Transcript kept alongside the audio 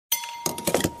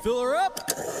Fill her up.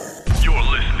 You're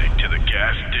listening to the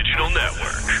Gas Digital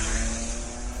Network.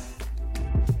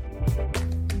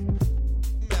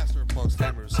 Master of Punk's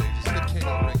Tamer Sages, the king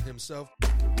of the ring himself.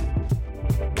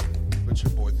 But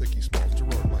your boy Thicky Smalls,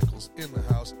 Gerard Michaels, in the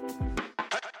house.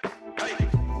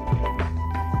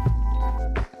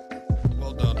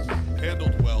 Well done.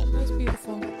 Handled well. That was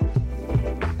beautiful.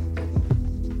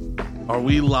 Are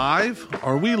we live?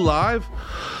 Are we live?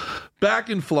 Back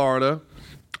in Florida.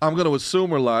 I'm going to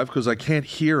assume we're live because I can't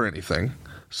hear anything.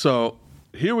 So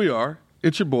here we are.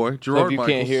 It's your boy, Gerard So if you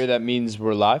Michaels. can't hear, that means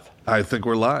we're live? I think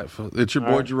we're live. It's your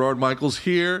boy, right. Gerard Michaels,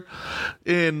 here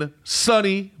in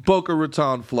sunny Boca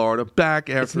Raton, Florida. Back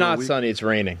after It's not a week. sunny, it's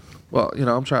raining. Well, you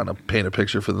know, I'm trying to paint a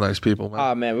picture for the nice people, man.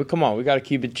 Ah, man, come on. We got to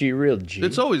keep it G real, G.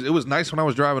 It was nice when I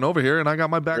was driving over here, and I got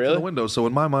my back to Really? the window, so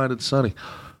in my mind, it's sunny.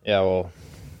 Yeah, well,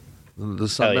 The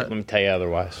sun, let me tell you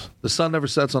otherwise. the sun never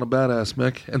sets on a badass,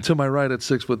 Mick. And to my right, at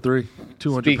 6'3",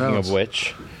 200 Speaking pounds. of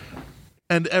which,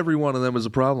 And every one of them is a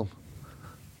problem.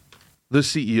 The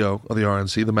CEO of the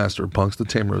RNC, the Master of Punks, the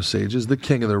Tamer of Sages, the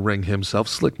King of the Ring himself,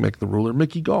 Slick Mick the Ruler,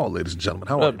 Mickey Gall, ladies and gentlemen.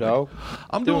 How what are up, you, dog? Mick?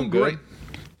 I'm doing good. great.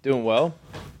 Doing well?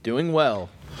 Doing well.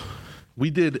 We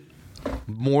did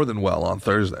more than well on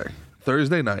Thursday.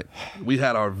 Thursday night, we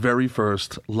had our very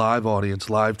first live audience,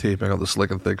 live taping of the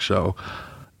Slick and Thick show,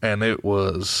 and it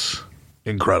was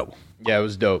incredible. Yeah, it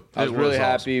was dope. I was It really was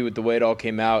happy with the way it all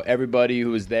came out. Everybody who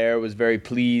was there was very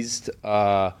pleased.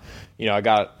 I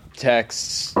got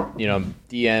texts,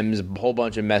 DMs, a whole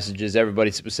bunch of messages.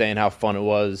 Everybody was saying how fun it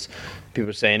was. People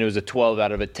were saying it was a 12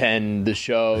 out of a 10, the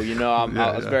show.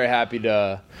 I was very happy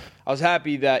I was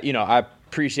happy that, I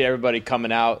appreciate everybody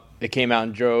coming out. They came out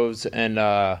in droves, and,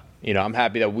 I'm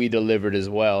happy that we delivered as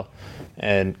well.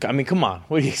 And I mean, come on,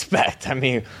 what do you expect? I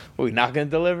mean, are we not going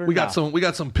to deliver? We got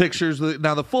some pictures.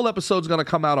 Now the full episode's going to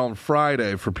come out on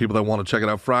Friday for people that want to check it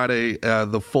out. Friday,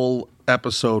 the full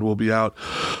episode will be out.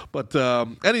 But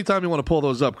anytime you want to pull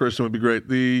those up, Christian, would be great.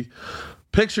 The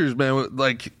pictures, man,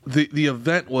 like the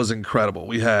event was incredible.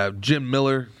 We had Jim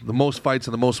Miller, the most fights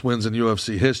and the most wins in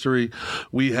UFC history.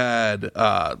 We had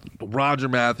Roger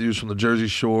Matthews from the Jersey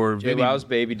Shore. JWoww's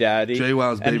baby daddy.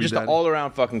 JWoww's baby and just daddy. an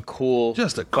all-around fucking cool,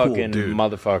 Just a cool fucking dude.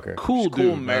 motherfucker. Cool Just dude,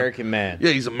 cool American man.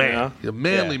 Yeah, he's a man. You know? He's a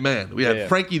manly Yeah. man. We had Yeah.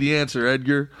 Frankie the Answer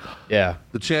Edgar. Yeah.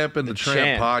 The Champ and the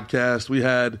Tramp Champ. podcast. We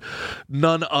had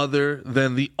none other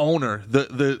than the owner,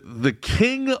 the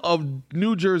king of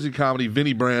New Jersey comedy,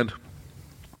 Vinny Brand,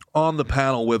 on the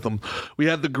panel with him. We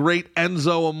had the great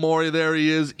Enzo Amore. There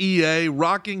he is, EA,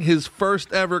 rocking his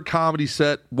first ever comedy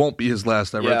set. Won't be his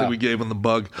last ever. I Yeah. think we gave him the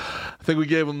bug.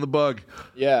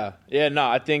 Yeah. Yeah, no,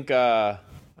 I think I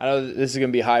know this is going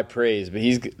to be high praise, but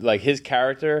he's like his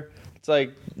character, it's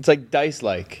like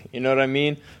Dice-like. You know what I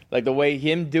mean? Like the way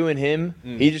him doing him,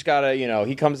 he just got to,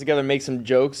 he comes together, makes some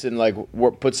jokes and like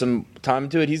put some time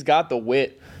into it. He's got the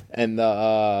wit and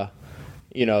the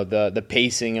the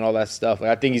pacing and all that stuff. Like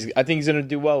I think he's gonna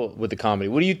do well with the comedy.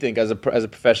 What do you think as a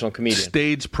professional comedian?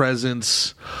 Stage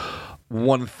presence,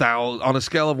 1,000 on a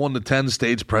scale of 1 to 10.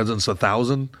 Stage presence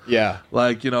 1,000. Yeah,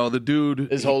 Like the dude.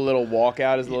 his whole little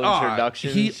walkout, his little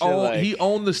introduction. He shit, owned, like- he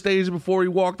owned the stage before he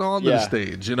walked onto the Yeah.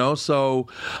 stage. So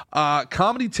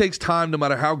comedy takes time, no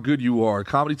matter how good you are.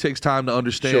 Comedy takes time to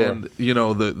understand.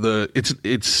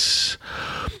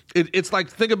 It's like,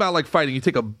 think about like fighting. You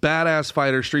take a badass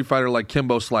fighter, street fighter like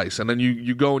Kimbo Slice, and then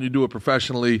you go and you do it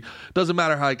professionally. Doesn't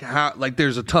matter how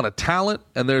there's a ton of talent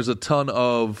and there's a ton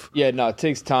of. Yeah, no, it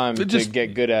takes time to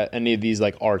get good at any of these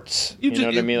like arts. You know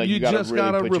what I mean? Like you gotta just really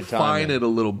gotta put your time refine in. it a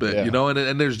little bit, Yeah.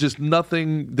 and there's just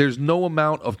nothing. There's no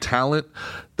amount of talent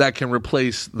that can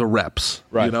replace the reps,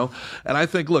 Right. And I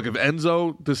think, look, if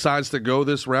Enzo decides to go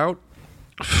this route,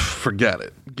 forget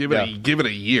it. Give it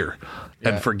a year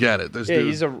and forget it. This Yeah,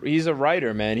 dude, he's a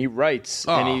writer, man. He writes,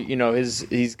 and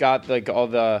he's got like all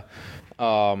the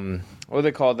what do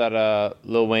they call that?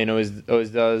 Lil Wayne always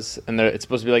does, and it's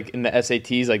supposed to be like in the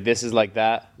SATs, like this is like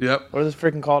that. Yep. What is this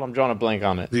freaking called? I'm drawing a blank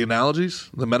on it. The analogies,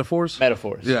 the metaphors.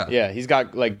 Metaphors. Yeah. Yeah. He's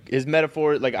got like his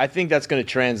metaphor. Like I think that's going to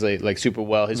translate like super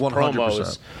well. His 100%.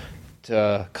 promos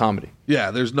to comedy. Yeah,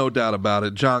 there's no doubt about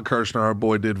it. John Kirshner, our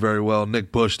boy, did very well.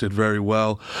 Nick Bush did very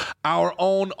well. Our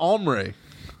own Omre,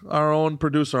 our own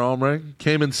producer Omre,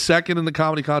 came in second in the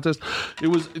comedy contest. It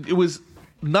was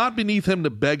not beneath him to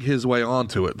beg his way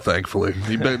onto it, thankfully.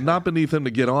 Not beneath him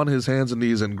to get on his hands and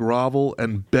knees and grovel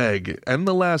and beg. And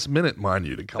the last minute, mind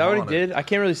you, to come Is that on what he it. did? I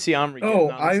can't really see Omri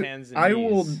getting on his hands and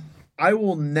knees. I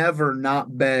will never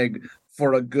not beg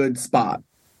for a good spot.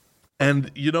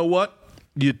 And you know what?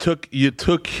 You took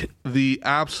the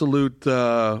absolute.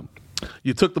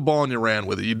 You took the ball and you ran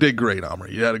with it. You did great,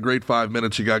 Omri. You had a great 5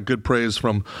 minutes. You got good praise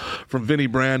from Vinny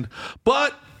Brand.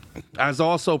 But As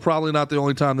also probably not the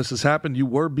only time this has happened, you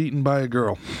were beaten by a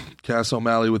girl. Cass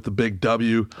O'Malley with the big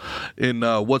W in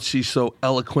what she so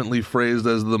eloquently phrased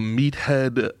as the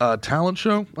Meathead talent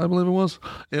show, I believe it was.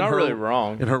 Not really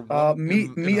wrong. In her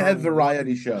Meathead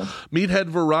variety show. Meathead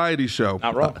variety show.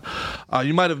 Not wrong.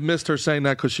 You might have missed her saying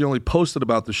that because she only posted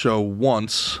about the show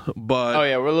once, but Oh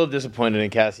yeah, we're a little disappointed in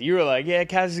Cassie. You were like, yeah,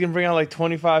 Cassie's gonna bring out like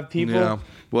 25 people. yeah.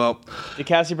 Well, Did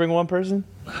Cassie bring one person?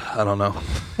 I don't know.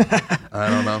 I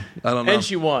don't know. And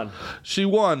she won. She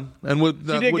won, and with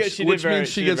which means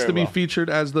she gets to be featured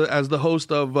as the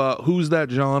host of Who's That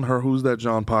John? Her Who's That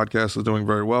John podcast is doing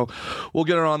very well. We'll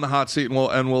get her on the hot seat,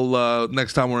 and we'll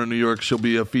next time we're in New York, she'll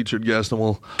be a featured guest, and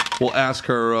we'll ask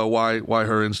her why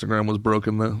her Instagram was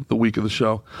broken the week of the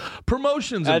show.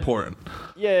 Promotion's important.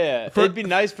 Yeah. It'd be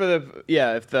nice for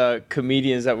if the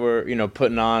comedians that were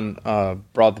putting on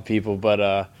brought the people,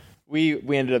 but.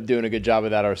 We ended up doing a good job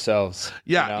of that ourselves.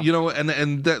 Yeah,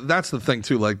 and that's the thing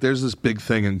too. Like, there's this big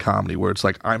thing in comedy where it's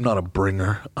like, I'm not a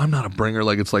bringer.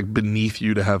 Like, it's like beneath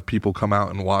you to have people come out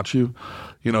and watch you,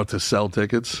 to sell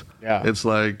tickets. Yeah. It's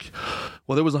like,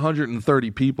 well, there was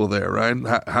 130 people there, right?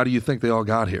 How do you think they all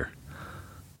got here?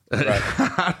 Right.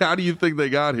 How do you think they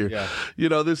got here? Yeah.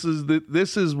 This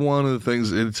is one of the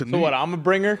things. So what? I'm a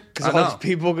bringer because all these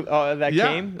people that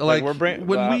came. Like we're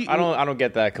I don't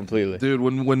get that completely, dude.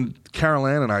 When Carol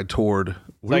Ann and I toured,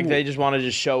 they just want to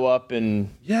just show up and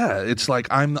it's like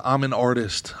I'm an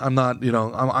artist. I'm not.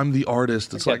 I'm the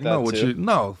artist. It's like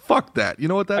no, fuck that. You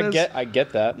know what that is? I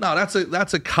get that. No,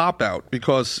 that's a cop out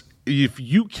because if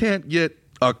you can't get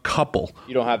a couple.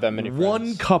 You don't have that many friends.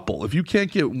 One couple. If you can't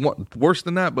get one, worse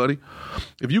than that, buddy.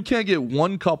 If you can't get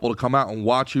one couple to come out and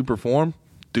watch you perform,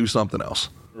 do something else.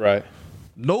 Right.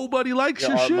 Nobody likes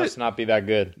your art shit. Must not be that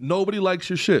good. Nobody likes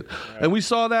your shit. Right. And we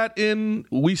saw that in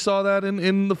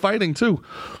the fighting too.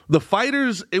 The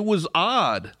fighters, it was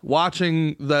odd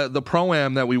watching the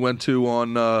pro-am that we went to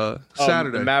on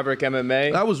Saturday. The Maverick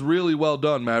MMA. That was really well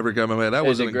done, Maverick MMA. That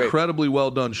was an incredibly well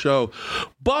done show.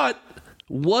 But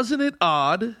wasn't it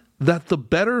odd that the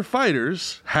better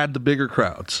fighters had the bigger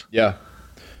crowds? Yeah.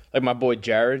 Like my boy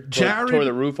Jared tore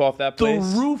the roof off that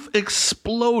place. The roof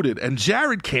exploded, and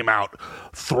Jared came out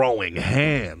throwing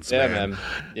hands, man.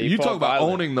 Yeah, you talk about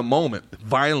owning the moment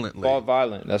violently. Fought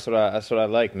violent. That's what I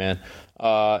like, man.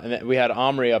 And then we had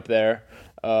Omri up there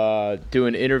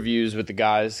doing interviews with the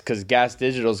guys because Gas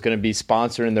Digital is going to be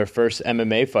sponsoring their first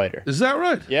MMA fighter. Is that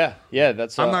right? Yeah.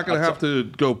 That's. I'm not going to have to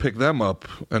go pick them up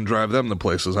and drive them to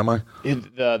places, am I?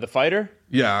 The fighter?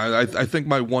 Yeah, I think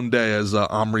my one day as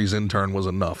Omri's intern was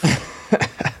enough.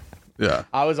 Yeah.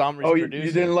 I was Omri's producer.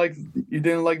 You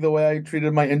didn't like the way I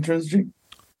treated my interns, G?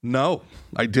 No,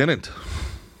 I didn't.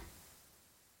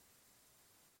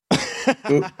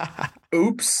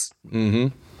 Oops.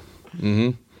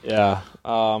 Yeah.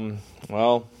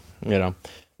 Well,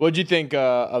 what'd you think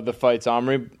of the fights,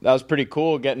 Omri? That was pretty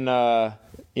cool. Getting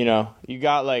you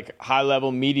got like high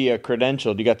level media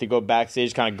credentialed. You got to go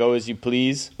backstage, kind of go as you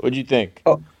please. What'd you think?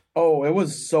 Oh, it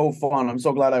was so fun. I'm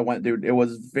so glad I went, dude. It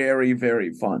was very,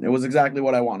 very fun. It was exactly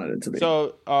what I wanted it to be.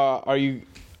 So, are you?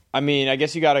 I mean, I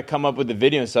guess you got to come up with the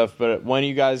video and stuff. But when are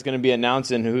you guys going to be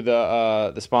announcing who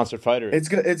the sponsored fighter is?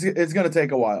 It's gonna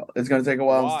take a while. It's gonna take a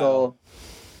while. I'm still.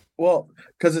 Well,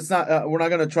 because it's not. We're not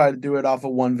gonna try to do it off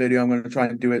of one video. I'm gonna try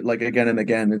and do it like again and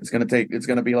again. It's gonna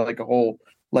be like a whole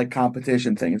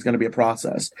competition thing. It's gonna be a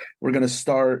process. We're gonna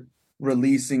start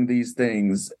releasing these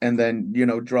things and then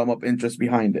drum up interest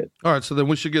behind it. All right, so then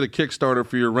we should get a Kickstarter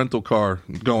for your rental car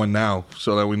going now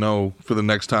so that we know for the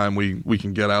next time we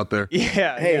can get out there.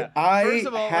 Yeah. Hey,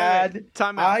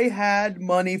 I had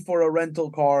money for a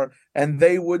rental car and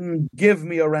they wouldn't give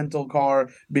me a rental car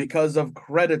because of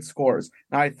credit scores.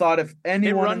 And I thought if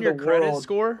anyone they run in your the credit world,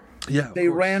 score? Yeah, they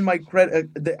ran my credit.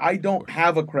 I don't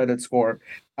have a credit score,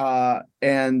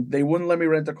 and they wouldn't let me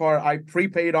rent a car. I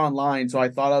prepaid online, so I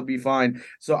thought I'd be fine.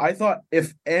 So I thought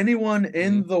if anyone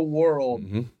in the world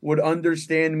would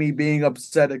understand me being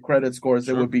upset at credit scores,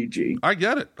 it would be G. I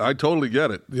get it. I totally get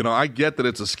it. I get that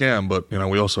it's a scam, but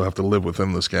we also have to live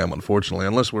within the scam, unfortunately,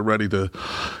 unless we're ready to,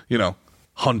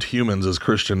 hunt humans, as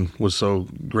Christian was so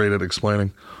great at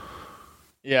explaining.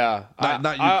 Yeah,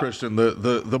 not you, Christian.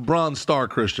 The Bronze Star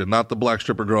Christian, not the black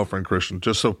stripper girlfriend Christian.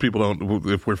 Just so people don't,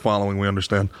 if we're following, we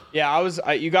understand. Yeah,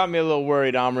 you got me a little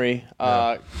worried, Omri,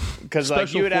 because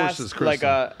you had asked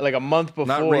Christian. like a month before,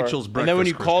 not Rachel's breakfast, and then when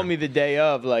you Christian. called me the day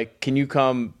of, can you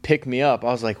come pick me up? I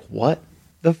was like, what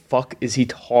the fuck is he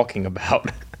talking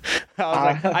about?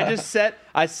 I was like,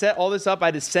 I set all this up. I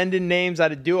had to send in names. I had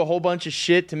to do a whole bunch of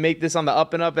shit to make this on the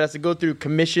up and up. It has to go through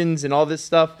commissions and all this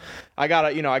stuff.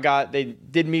 They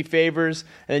did me favors,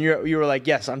 and you were like,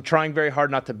 yes, I'm trying very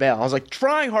hard not to bail. I was like,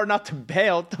 trying hard not to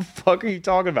bail? What the fuck are you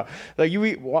talking about? Like,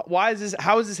 why is this?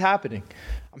 How is this happening?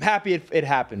 I'm happy it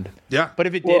happened. Yeah, but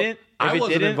if it didn't,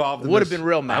 involved. Would have been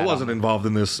real mad. I wasn't involved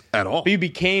in this at all. But you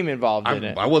became involved in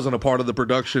it. I wasn't a part of the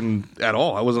production at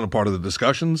all. I wasn't a part of the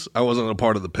discussions. I wasn't a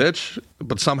part of the pitch.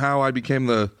 But somehow I became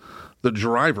the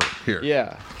driver here.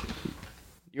 Yeah,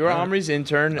 you were Omri's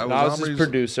intern, and I was his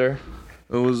producer.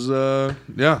 It was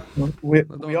yeah.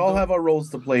 We all have our roles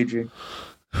to play, G.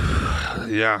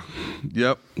 Yeah.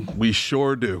 Yep. We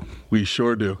sure do.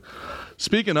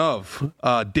 Speaking of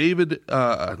David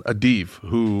Adiv,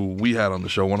 who we had on the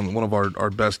show, one of our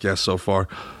best guests so far,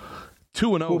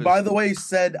 2-0. Who, by the way,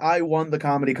 said I won the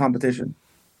comedy competition.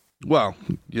 Well,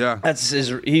 yeah.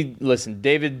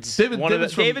 David's one of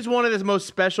the most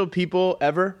special people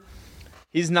ever.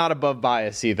 He's not above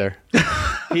bias either.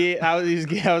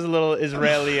 I was a little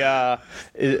Israeli, a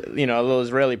little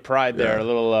Israeli pride there, a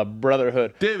little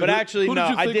brotherhood. David, but actually, who no,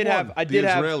 did you think won?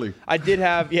 I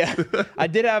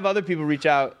did have other people reach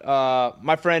out.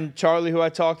 My friend Charlie, who I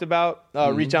talked about,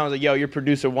 reached out and was like, "Yo, your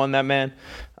producer won that, man."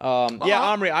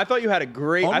 Omri, I thought you had a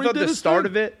great. I thought the start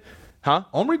of it. Huh?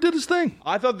 Omri did his thing.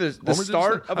 I thought the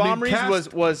start of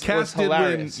Omri's was hilarious.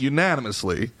 Did win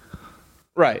unanimously.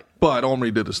 Right. But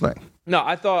Omri did his thing. No,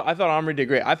 I thought Omri did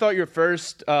great. I thought your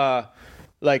first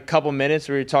couple minutes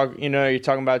where you're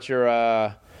talking about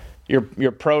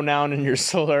your pronoun and your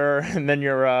slur, and then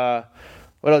your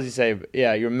what else you say?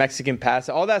 Yeah, your Mexican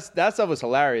past. All that stuff was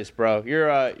hilarious, bro.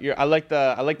 I like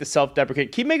the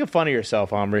self-deprecate. Keep making fun of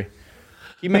yourself, Omri.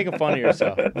 Keep making fun of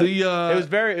yourself. It was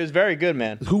very good,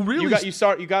 man.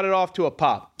 You got it off to a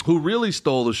pop. Who really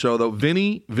stole the show though?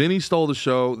 Vinny stole the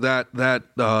show. That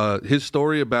his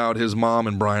story about his mom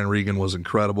and Brian Regan was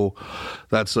incredible.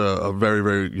 That's a very,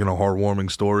 very heartwarming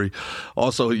story.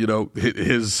 Also,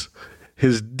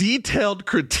 his detailed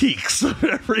critiques of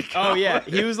every comic. Oh yeah,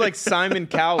 he was like Simon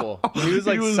Cowell.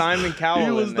 Simon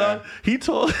Cowell. He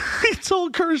told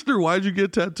Kirshner, "Why'd you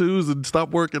get tattoos and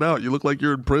stop working out? You look like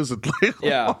you're in prison."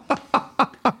 Yeah.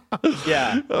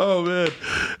 Yeah. Oh man.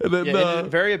 And then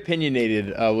very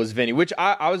opinionated was Vinny, which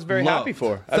I was very happy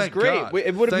for. That's great. God.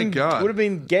 It would have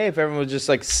been gay if everyone was just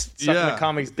like sucking the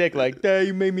comic's dick, like, "Hey,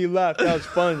 you made me laugh. That was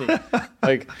funny."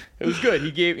 Like, it was good.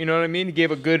 He gave, you know what I mean? He gave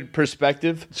a good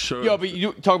perspective. Sure. Yo, but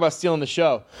you talk about stealing the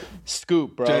show.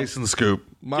 Scoop, bro. Jason Scoop.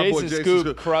 Jason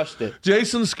Scoop crushed it.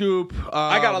 Jason Scoop.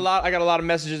 I got a lot of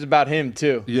messages about him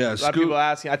too. Yeah, a lot of people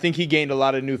asking. I think he gained a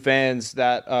lot of new fans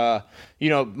that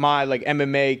my like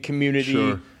MMA community.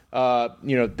 Sure.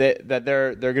 That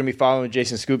they're gonna be following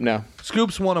Jason Scoop now.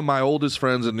 Scoop's one of my oldest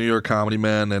friends in New York comedy,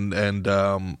 man, and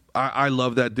I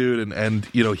love that dude, and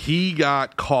he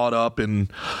got caught up in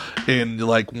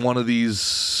like one of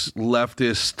these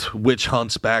leftist witch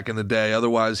hunts back in the day.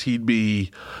 Otherwise, he'd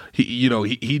be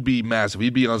massive.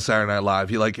 He'd be on Saturday Night Live.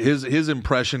 His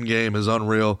impression game is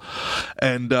unreal,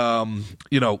 and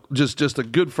just a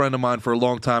good friend of mine for a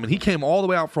long time, and he came all the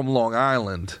way out from Long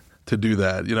Island to do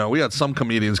that. We had some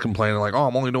comedians complaining like, "Oh,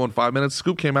 I'm only doing 5 minutes."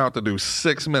 Scoop came out to do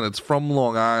 6 minutes from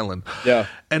Long Island. Yeah.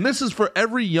 And this is for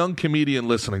every young comedian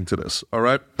listening to this, all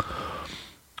right?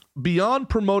 Beyond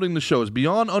promoting the shows,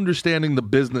 beyond understanding the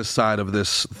business side of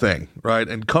this thing, right?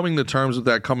 And coming to terms with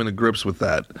that, coming to grips with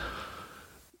that.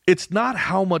 It's not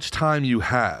how much time you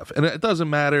have. And it doesn't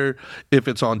matter if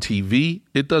it's on TV.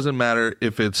 It doesn't matter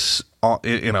if it's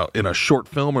in a short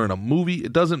film or in a movie.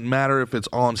 It doesn't matter if it's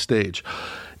on stage.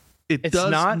 It's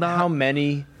not how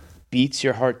many beats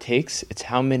your heart takes. It's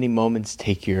how many moments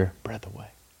take your breath away.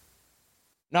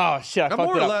 No, shit, I fucked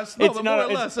more it or up. less. No, but more or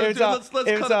less. Let's cut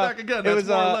it back again. That's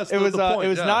more or less the point. It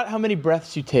was not how many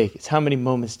breaths you take. It's how many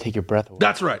moments take your breath away.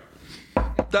 That's right.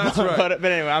 That's right. But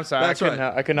anyway, I'm sorry. I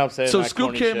couldn't help saying that. So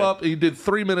Scoop came up, he did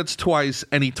 3 minutes twice,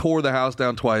 and he tore the house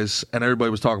down twice, and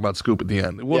everybody was talking about Scoop at the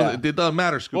end. It doesn't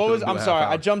matter, Scoop. I'm sorry.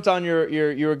 I jumped on you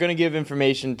were going to give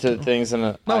information to things,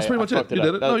 and that's pretty much it. You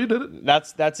did it. No, you did it.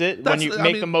 That's it. When you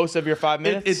make the most of your 5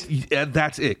 minutes.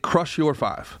 That's it. Crush your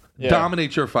 5. Yeah.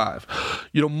 Dominate your 5.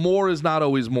 More is not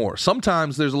always more.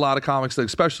 Sometimes there's a lot of comics,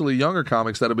 especially younger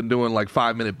comics, that have been doing like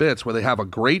 5-minute bits where they have a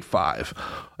great 5,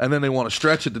 and then they want to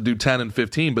stretch it to do 10 and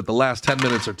 15, but the last 10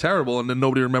 minutes are terrible, and then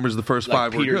nobody remembers the first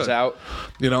 5 were Peter's good. Out.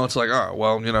 It's like, oh,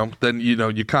 well, then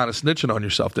you're kind of snitching on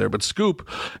yourself there. But Scoop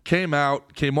came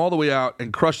all the way out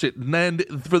and crushed it. And then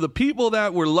for the people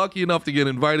that were lucky enough to get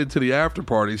invited to the after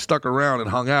party, stuck around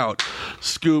and hung out,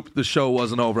 Scoop, the show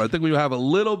wasn't over. I think we have a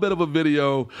little bit of a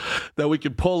video that we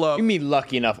could pull up. You mean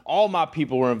lucky enough? All my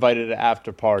people were invited to the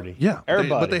after party. Yeah,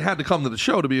 everybody. but they had to come to the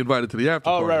show to be invited to the after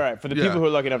party. Oh, right. For the people who are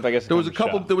lucky enough, I guess. There was a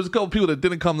couple people that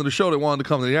didn't come to the show that wanted to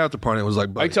come to the after party. It was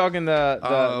like, buddy, are you talking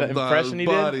the impression he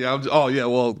did?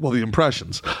 The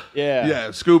impressions.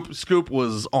 Yeah. Scoop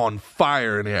was on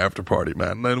fire in the after party,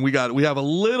 man. And then we have a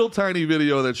little tiny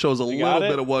video that shows a little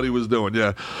bit of what he was doing.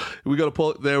 Yeah, we got to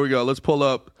pull. There we go. Let's pull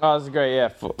up. Oh, this is great. Yeah,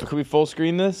 could we full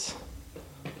screen this?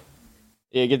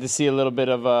 Yeah, get to see a little bit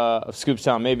of Scoop's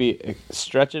Town. Maybe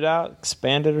stretch it out,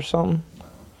 expand it or something.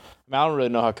 I don't really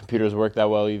know how computers work that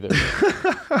well either.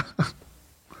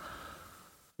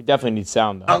 We definitely need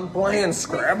sound, though. I'm playing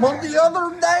Scrabble the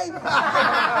other day.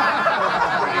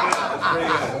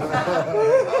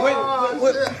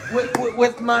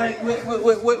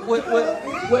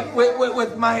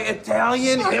 with my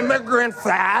Italian immigrant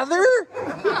father.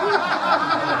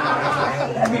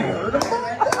 Have you heard of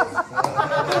that?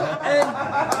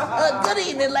 Good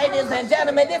evening, ladies and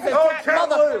gentlemen. This is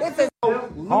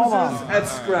Hold on.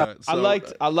 That's Scrabble.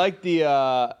 I liked the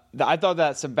I thought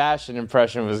that Sebastian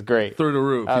impression was great. Through the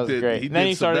roof. That was great. Then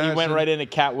he went right into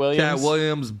Cat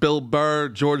Williams. Bill Burr,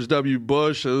 George W.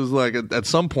 Bush. It was like at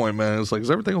some point, man, it's like,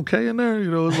 is everything okay in there? You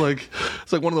know, it's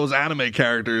like one of those anime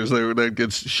characters that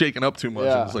gets shaken up too much.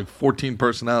 Yeah. It's like 14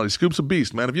 personalities. Scoop's a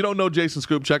beast, man. If you don't know Jason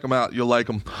Scoop, check him out. You'll like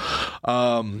him.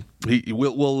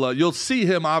 You'll see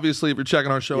him obviously if you're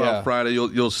checking our show out Friday.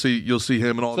 You'll see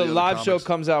him and all. So the live other show comics.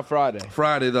 comes out Friday.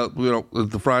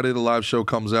 The Friday the live show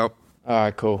comes out. All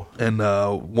right, cool. And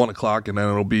 1 o'clock, and then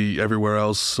it'll be everywhere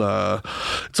else.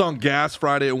 It's on Gas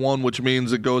Friday at 1, which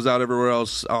means it goes out everywhere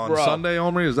else on Sunday.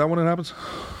 Omri, is that when it happens?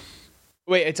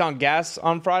 Wait, it's on Gas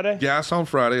on Friday? Gas on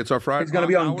Friday. It's our Friday. It's going to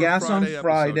be on Gas on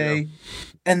Friday, episode,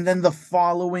 and then the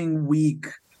following week,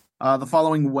 the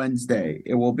following Wednesday,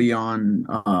 it will be on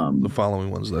the following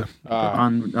Wednesday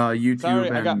on YouTube.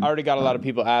 I already got a lot of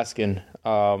people asking,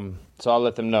 so I'll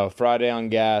let them know. Friday on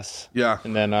Gas,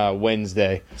 and then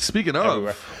Wednesday. Speaking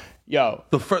everywhere. of, yo,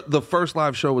 the first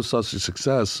live show was such a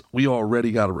success. We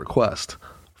already got a request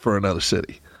for another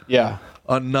city. Yeah.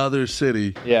 Another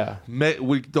city. Yeah.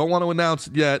 We don't want to announce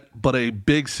it yet, but a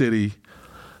big city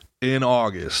in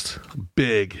August.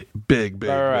 Big.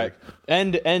 All right.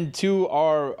 And to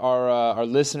our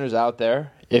listeners out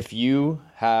there, if you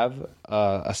have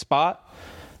a spot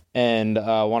and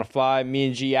want to fly me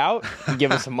and G out and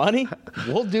give us some money,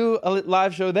 we'll do a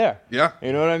live show there. Yeah.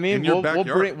 You know what I mean? In your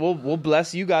backyard. We'll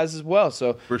bless you guys as well.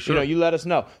 So for sure. You let us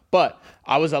know. But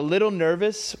I was a little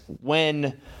nervous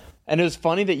when, and it was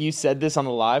funny that you said this on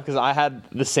the live because I had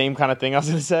the same kind of thing I was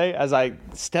going to say as I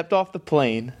stepped off the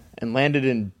plane and landed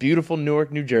in beautiful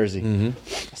Newark, New Jersey. Mm-hmm.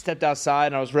 I stepped outside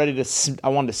and I was ready to. I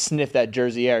wanted to sniff that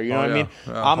Jersey air. You know what I mean?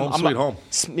 Home sweet home.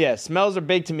 Yeah, smells are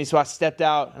big to me. So I stepped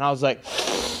out and I was like,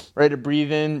 ready to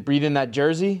breathe in that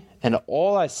Jersey, and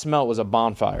all I smelled was a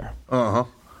bonfire.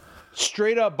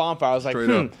 Straight up bonfire. I was like,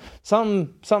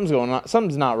 something's going on.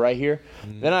 Something's not right here.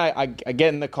 Mm-hmm. Then I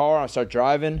get in the car and I start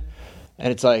driving,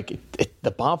 and it's like the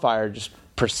bonfire just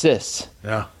persists.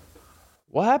 Yeah.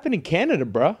 What happened in Canada,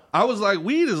 bro? I was like,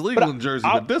 weed is legal in Jersey,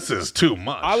 but this is too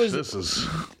much. This is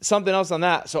something else on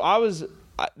that. So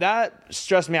that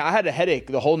stressed me out. I had a headache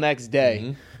the whole next day.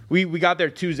 Mm-hmm. We got there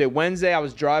Tuesday. Wednesday, I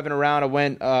was driving around. I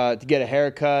went to get a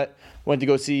haircut. Went to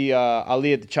go see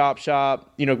Ali at the chop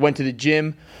shop. Went to the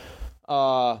gym.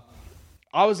 I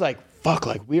was like, fuck,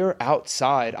 like we are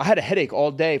outside. I had a headache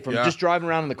all day from just driving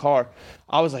around in the car.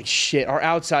 I was like, shit, our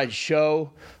outside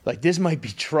show, like this might be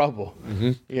trouble,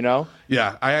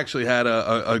 Yeah, I actually had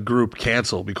a group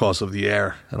cancel because of the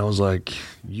air. And I was like,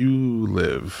 you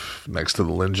live next to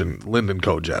the Linden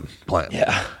Cogen plant.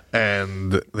 Yeah.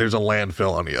 And there's a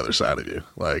landfill on the other side of you.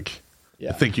 Like,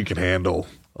 I think you can handle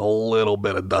a little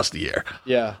bit of dusty air.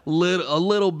 Yeah. A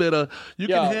little bit of, you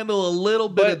can handle a little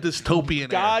bit of dystopian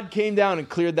God air. came down and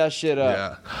cleared that shit up.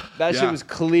 Yeah. That shit was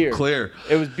clear.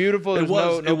 It was beautiful. There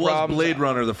was no was problems. Blade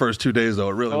Runner the first 2 days, though.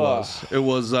 It really was. It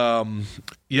was,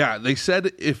 they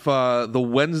said if the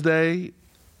Wednesday,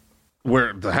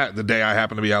 where the day I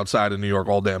happened to be outside in New York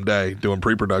all damn day doing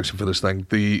pre-production for this thing,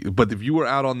 but if you were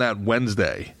out on that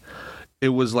Wednesday, it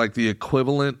was like the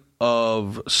equivalent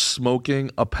of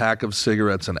smoking a pack of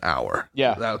cigarettes an hour.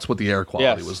 Yeah. That's what the air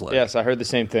quality was like. Yes, I heard the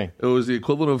same thing. It was the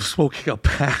equivalent of smoking a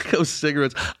pack of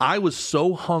cigarettes. I was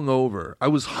so hungover. I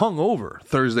was hungover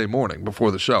Thursday morning before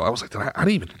the show. I was like, I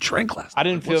didn't even drink last night. I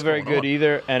didn't feel very good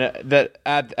either. And at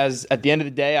the end of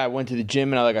the day, I went to the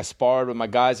gym and I sparred with my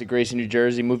guys at Grayson, New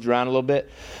Jersey, moved around a little bit.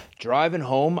 driving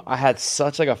home, I had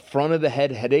such like a front of the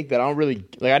head headache that I don't really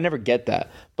like. I never get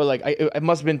that, but like it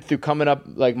must have been through coming up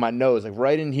like my nose, like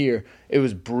right in here. It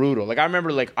was brutal. Like I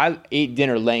remember, like I ate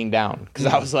dinner laying down because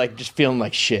I was like just feeling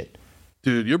like shit.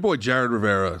 Dude, your boy Jared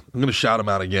Rivera, I'm going to shout him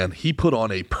out again. He put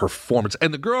on a performance.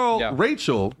 And the girl, Yeah.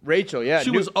 Rachel, Yeah, she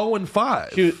was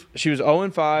 0-5. She was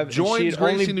 0-5. Joins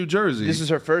Gracie, New Jersey. This was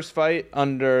her first fight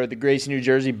under the Gracie, New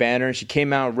Jersey banner. She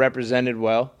came out and represented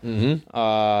well.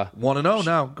 1-0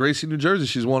 now. Gracie, New Jersey,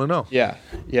 she's 1-0. Yeah.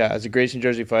 As a Gracie, New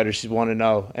Jersey fighter, she's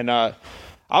 1-0. And I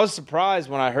was surprised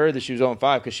when I heard that she was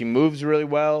 0-5 because she moves really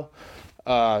well.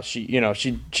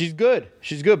 She's good.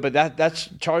 She's good, but that's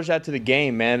charge that to the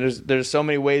game, man. There's so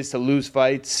many ways to lose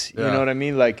fights. You Yeah. know what I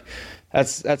mean? Like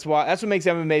that's what makes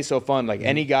MMA so fun. Like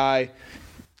any guy,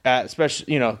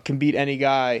 especially can beat any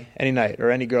guy any night, or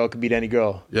any girl can beat any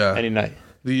girl any night.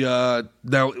 The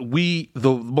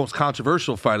most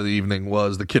controversial fight of the evening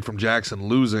was the kid from Jackson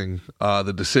losing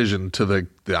the decision to the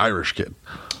Irish kid.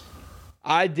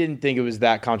 I didn't think it was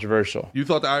that controversial. You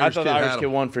thought the Irish kid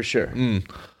won for sure.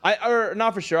 Or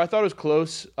not for sure. I thought it was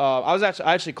close. I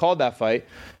actually called that fight.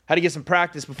 Had to get some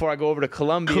practice before I go over to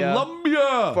Colombia.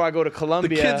 Before I go to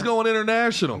Colombia. The kid's going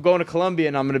international. I'm going to Colombia,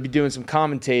 and I'm going to be doing some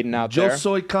commentating out there. Yo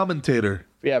soy commentator.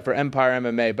 Yeah, for Empire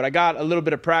MMA. But I got a little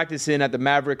bit of practice in at the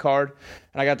Maverick card,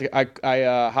 and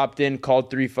I hopped in,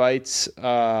 called 3 fights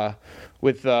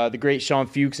with the great Sean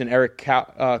Fuchs and Eric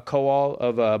Kowal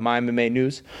of My MMA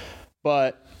News.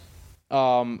 But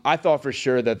I thought for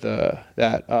sure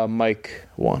that Mike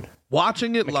won.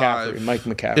 Watching it live, Mike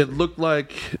McCaffrey. It looked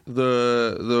like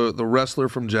the wrestler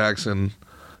from Jackson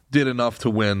did enough to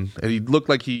win, and he looked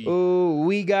like he. Oh,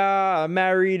 we got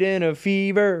married in a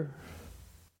fever,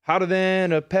 hotter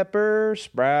than a pepper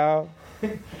sprout.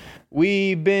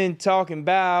 We've been talking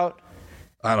about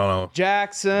I don't know.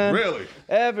 Jackson. Really?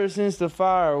 Ever since the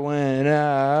fire went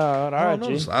out. All right,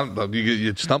 G. I don't know.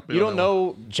 You stumped me. You on don't that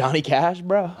one. know Johnny Cash,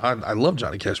 bro? I love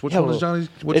Johnny Cash. Which one is Johnny?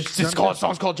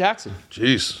 Song's called Jackson.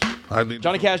 Jeez.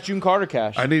 Johnny Cash, June Carter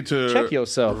Cash. I need to check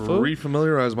yourself.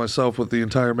 Refamiliarize myself with the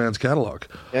entire man's catalog.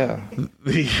 Yeah.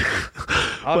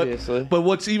 Obviously.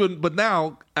 But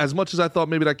now, as much as I thought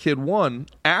maybe that kid won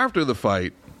after the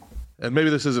fight, and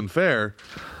maybe this isn't fair,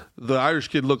 the Irish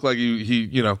kid looked like he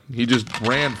just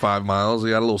ran 5 miles.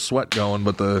 He had a little sweat going,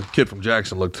 but the kid from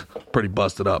Jackson looked pretty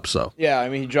busted up. So yeah, I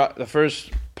mean, he dropped the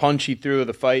first punch he threw of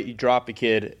the fight. He dropped the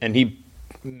kid, and he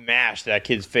mashed that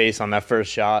kid's face on that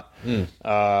first shot.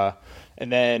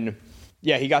 And then,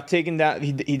 yeah, he got taken down.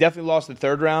 He definitely lost the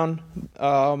third round.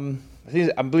 I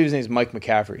believe his name is Mike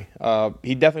McCaffrey.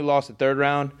 He definitely lost the third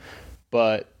round,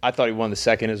 but I thought he won the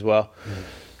second as well.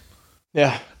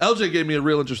 Yeah. LJ gave me a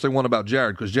real interesting one about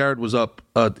Jared, because Jared was up,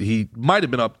 he might have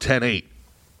been up 10-8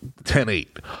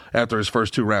 after his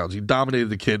first 2 rounds. He dominated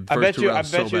the kid I bet you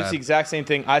it's it's the exact same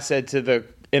thing I said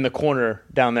in the corner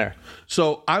down there.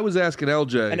 So I was asking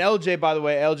LJ. And LJ, by the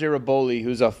way, LJ Raboli,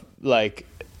 who's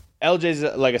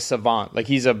LJ's like a savant. Like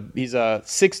he's a 6'3",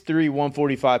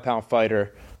 145-pound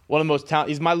fighter. One of the most talented.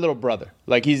 He's my little brother.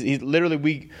 Like he's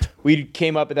literally, we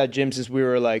came up at that gym since we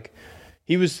were like,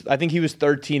 I think he was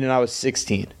 13 and I was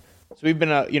 16. So we've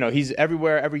been, he's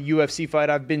everywhere. Every UFC fight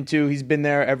I've been to, he's been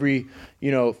there. Every,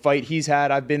 fight he's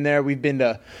had, I've been there. We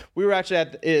were actually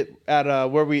at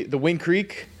the Wind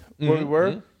Creek where we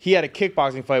were. Mm-hmm. He had a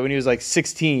kickboxing fight when he was like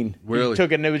 16. Really? He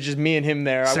took it, and it was just me and him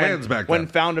there. Sands back then. Went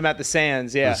and found him at the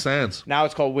Sands. Yeah, the Sands. Now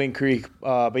it's called Wind Creek.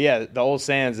 But yeah, the old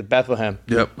Sands at Bethlehem.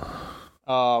 Yep.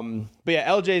 But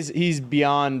yeah, he's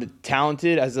beyond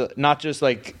talented as not just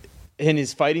like in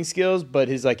his fighting skills, but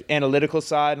his like analytical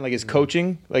side and like his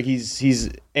coaching. Like he's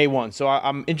A1. So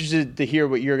I'm interested to hear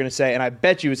what you're gonna say, and I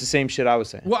bet you it's the same shit I was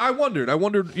saying. Well, I wondered,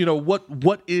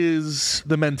 what is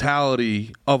the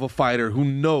mentality of a fighter who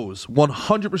knows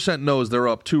 100% knows they're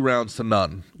up 2 rounds to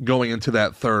none going into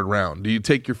that third round? Do you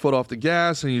take your foot off the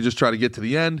gas and you just try to get to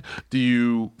the end? Do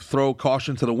you throw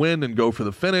caution to the wind and go for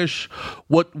the finish?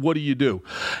 What do you do?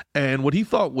 And what he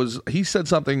thought was, he said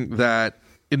something that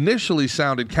initially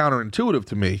sounded counterintuitive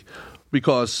to me,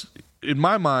 because in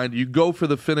my mind, you go for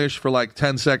the finish for like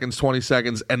 10 seconds, 20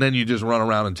 seconds, and then you just run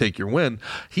around and take your win.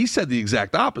 He said the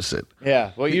exact opposite.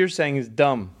 Yeah, what you're saying is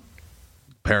dumb.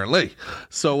 Apparently.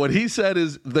 So what he said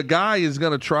is the guy is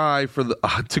going to try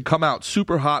to come out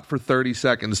super hot for 30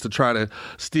 seconds to try to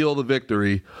steal the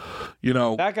victory.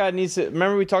 That guy needs to,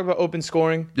 remember we talked about open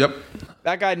scoring? Yep.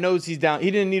 That guy knows he's down. He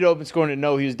didn't need open scoring to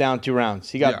know he was down 2 rounds.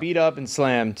 He got beat up and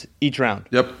slammed each round.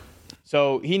 Yep.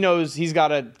 So he knows he's got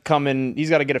to come in,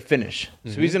 he's got to get a finish.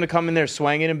 So he's going to come in there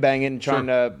swinging and banging and trying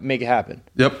to make it happen.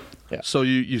 Yep. Yeah. So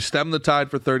you stem the tide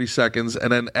for 30 seconds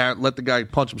and then let the guy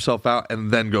punch himself out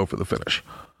and then go for the finish.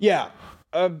 Yeah.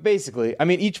 Basically, I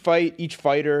mean, each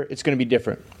fighter, it's going to be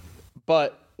different.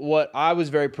 But what I was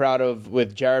very proud of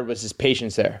with Jared was his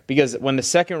patience there, because when the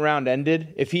second round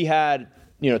ended, if he had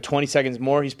 20 seconds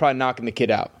more, he's probably knocking the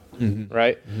kid out,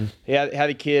 right? Mm-hmm. He had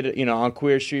the kid on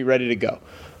Queer Street ready to go.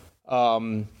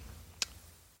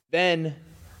 Then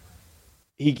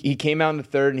he came out in the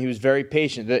third and he was very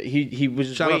patient. He was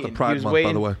just shout waiting. out to Pride Month,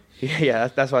 by the way. Yeah,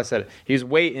 that's why I said it. He was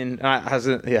waiting.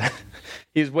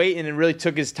 He was waiting and really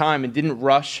took his time and didn't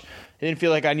rush. He didn't feel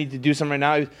like I need to do something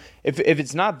right now. If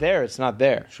it's not there, it's not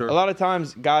there. Sure. A lot of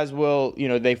times, guys will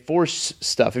they force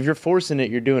stuff. If you're forcing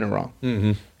it, you're doing it wrong.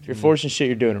 Mm-hmm. If you're forcing shit,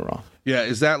 you're doing it wrong. Yeah,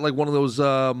 is that like one of those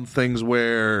things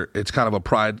where it's kind of a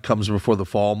pride comes before the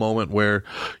fall moment, where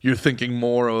you're thinking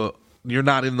more? You're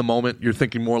not in the moment. You're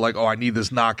thinking more like, oh, I need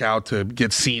this knockout to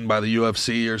get seen by the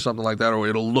UFC or something like that, or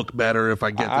it'll look better if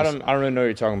I get this. I don't really know what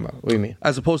you're talking about. What do you mean?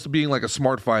 As opposed to being like a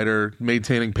smart fighter,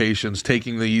 maintaining patience,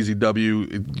 taking the easy W,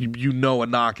 a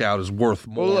knockout is worth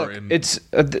more. Well, look, it's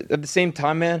at the same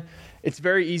time, man, it's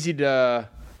very easy to,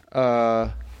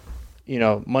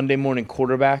 Monday morning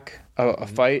quarterback a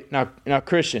fight. Now,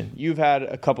 Christian, you've had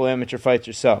a couple amateur fights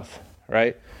yourself,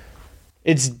 right?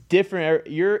 It's different.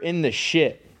 You're in the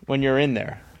shit when you're in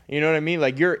there. You know what I mean?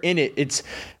 Like, you're in it. It's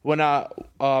when I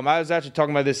was actually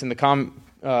talking about this in the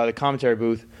commentary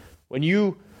booth. When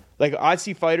you, like, I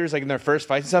see fighters, like, in their first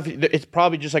fights and stuff, it's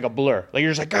probably just like a blur. Like,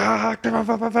 you're just like,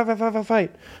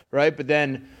 fight, right? But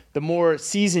then the more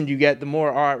seasoned you get, the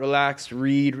more, all right, relax,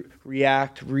 read,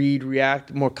 react,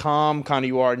 the more calm kind of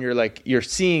you are, and you're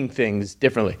seeing things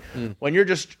differently. When you're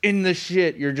just in the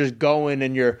shit, you're just going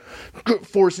and you're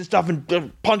forcing stuff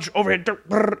and punch overhead,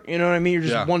 you know what I mean? You're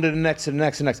just one to the next, to the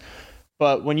next, to the next.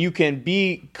 But when you can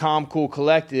be calm, cool,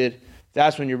 collected,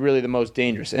 that's when you're really the most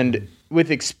dangerous. And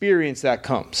with experience, that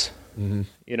comes. Mm-hmm.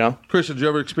 Christian, did you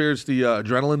ever experience the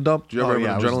adrenaline dump? Did you ever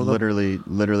have an adrenaline dump?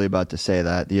 Literally about to say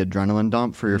that. The adrenaline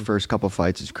dump for your first couple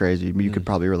fights is crazy. You could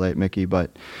probably relate, Mickey, but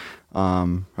I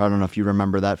don't know if you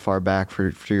remember that far back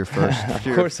for your first.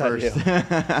 Of course I do.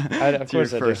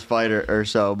 First fight or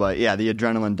so, but yeah, the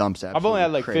adrenaline dumps. I've only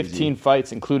had like crazy. 15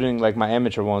 fights, including like my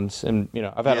amateur ones, and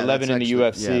I've had 11 in the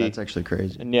UFC. Yeah, that's actually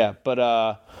crazy. And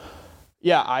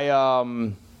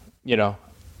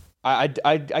I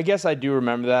guess I do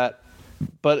remember that.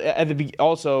 But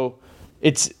also,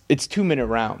 it's 2-minute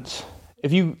rounds.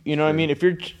 If you know what I mean? If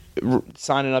you're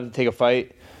signing up to take a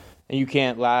fight and you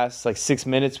can't last like 6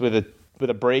 minutes with a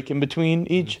break in between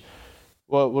each,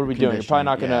 well, what are we doing? You're probably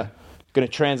not gonna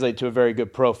translate to a very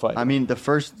good pro fight. I mean,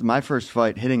 my first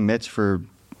fight, hitting mitts for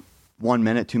 1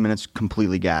 minute, 2 minutes,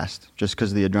 completely gassed just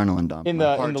because of the adrenaline dump. In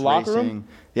the locker room?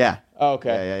 Yeah. Oh,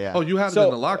 okay. Yeah. Oh, you had it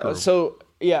in the locker room.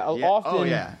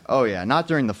 Often. Oh yeah. Not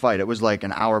during the fight. It was like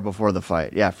an hour before the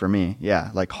fight. Yeah, for me. Yeah,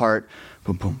 like heart.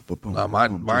 Boom, boom, boom, boom.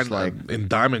 Mine like in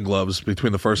diamond gloves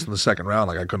between the first and the second round.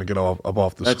 Like I couldn't get up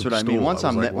off the. That's what I mean. Once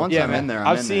I'm in there,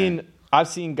 I've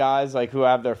seen guys like who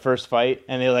have their first fight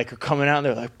and they like are coming out and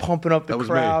they're like pumping up the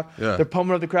crowd. Yeah. They're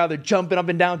pumping up the crowd. They're jumping up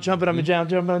and down, jumping up and down,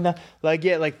 jumping up and down. Like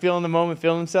feeling the moment,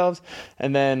 feeling themselves.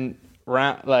 And then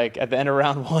at the end of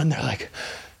round one, they're like.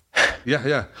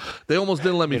 Yeah. They almost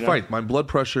didn't let me fight. My blood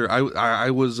pressure.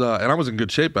 I was and I was in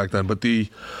good shape back then. But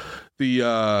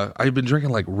I've been drinking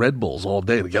like Red Bulls all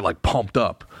day to get like pumped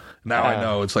up. Now I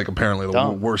know it's like apparently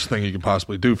the worst thing you can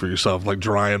possibly do for yourself, like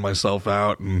drying myself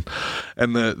out and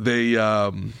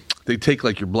they take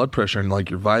like your blood pressure and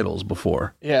like your vitals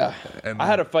before. Yeah, and I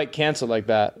had a fight canceled like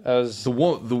that. I was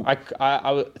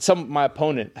my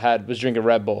opponent was drinking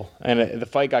Red Bull, and the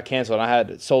fight got canceled. And I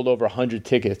had sold over 100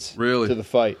 tickets to the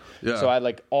fight. Yeah. So I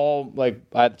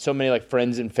had so many like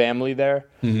friends and family there,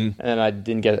 and I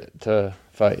didn't get to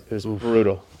fight. It was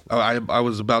brutal. I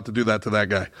was about to do that to that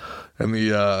guy, and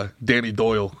the Danny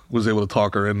Doyle was able to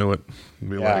talk her into it and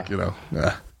be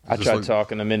I tried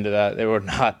talking them into that. They were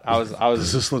not. I was.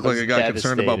 Does this look like a guy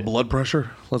concerned about blood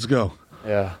pressure? Let's go.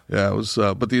 Yeah. It was.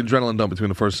 But the adrenaline dump between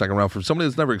the first and second round, for somebody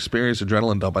that's never experienced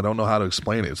adrenaline dump, I don't know how to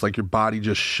explain it. It's like your body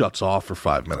just shuts off for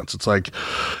 5 minutes. It's like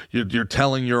you're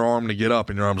telling your arm to get up,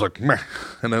 and your arm's like, meh.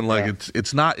 And then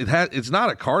it's not a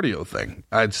cardio thing.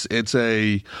 It's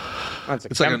a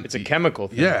chemical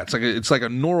thing. Yeah. It's like a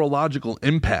neurological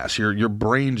impasse. Your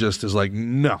brain just is like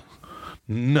no.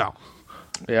 Yeah.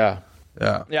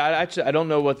 Yeah. I don't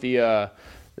know what the.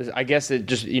 I guess it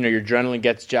just your adrenaline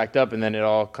gets jacked up and then it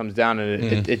all comes down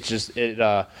and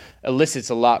it elicits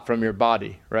a lot from your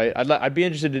body, right? I'd be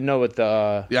interested to know what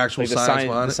the actual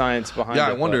science behind it. Yeah,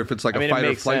 I wonder if it's like a fight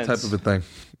or flight type of a thing.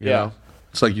 You know?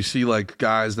 It's like you see like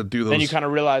guys that do those. Then you kind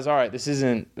of realize, all right, this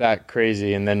isn't that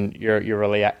crazy, and then you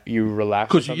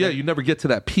relax. Because you never get to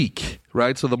that peak,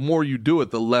 right? So the more you do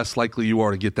it, the less likely you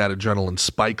are to get that adrenaline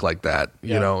spike like that,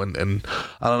 you know. And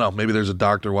I don't know, maybe there's a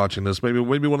doctor watching this. Maybe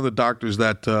one of the doctors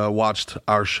that watched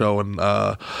our show and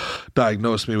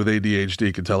diagnosed me with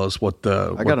ADHD can tell us what.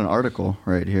 I got an article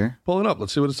right here. Pull it up.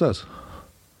 Let's see what it says.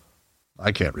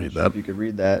 I can't read that. If you could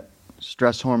read that.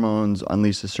 Stress hormones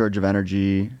unleash a surge of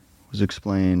energy. Was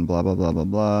explained, blah, blah, blah, blah,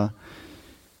 blah.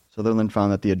 Sutherland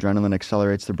found that the adrenaline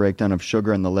accelerates the breakdown of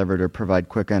sugar in the liver to provide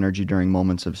quick energy during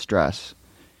moments of stress.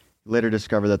 He later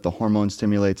discovered that the hormone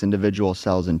stimulates individual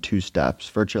cells in 2 steps.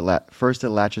 First,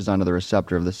 it latches onto the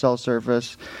receptor of the cell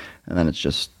surface, and then it's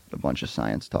just a bunch of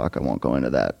science talk. I won't go into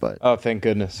that, but oh, thank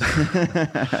goodness.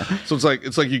 So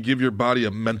it's like you give your body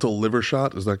a mental liver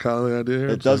shot. Is that kind of the idea here?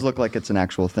 It does look like it's an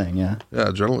actual thing, yeah. Yeah,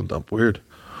 adrenaline dump. Weird.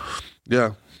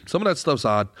 Yeah. Some of that stuff's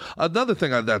odd. Another thing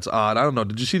that's odd, I don't know.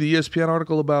 Did you see the ESPN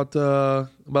article about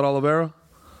Oliveira?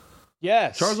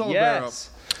 Yes. Charles Oliveira,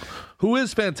 who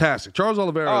is fantastic. Charles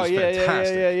Oliveira is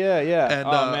fantastic. Yeah. And,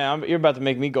 man, you're about to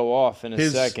make me go off in a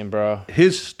second, bro.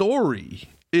 His story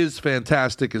is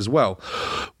fantastic as well.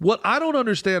 What I don't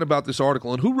understand about this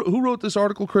article, and who wrote this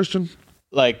article, Christian?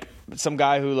 Like some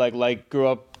guy who like grew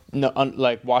up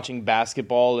like watching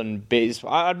basketball and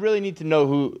baseball. I'd really need to know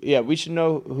who. Yeah, we should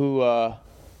know who.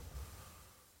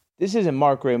 This isn't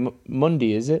Mark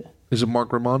Raimondi, is it? Is it Mark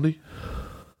Raimondi?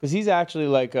 Because he's actually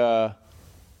like a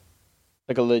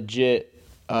legit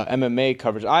MMA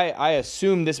coverage. I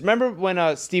assume this. Remember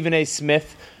when Stephen A.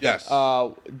 Smith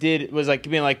was like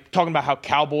being like talking about how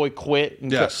Cowboy quit?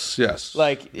 And yes.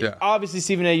 Obviously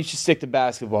Stephen A. you should stick to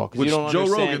basketball because you don't Joe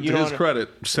understand. Rogan, to his credit,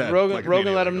 said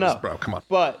Rogan let him know. Bro, come on.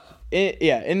 But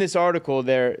in this article,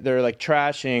 they're like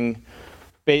trashing.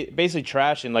 Basically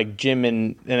trashing like Jim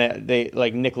and they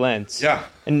like Nick Lentz. Yeah.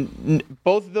 And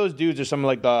both of those dudes are some of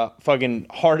like the fucking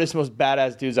hardest, most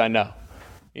badass dudes I know.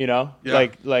 You know? Yeah.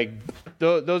 Like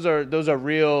those are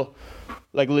real,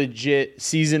 like legit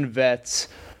seasoned vets.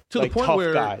 To like, the point tough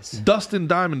where guys. Dustin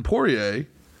Diamond Poirier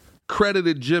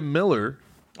credited Jim Miller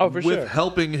with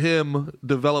helping him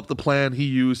develop the plan he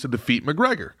used to defeat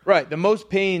McGregor. Right. The most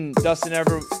pain Dustin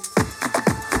ever...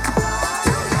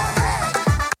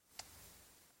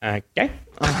 Okay.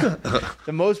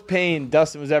 The most pain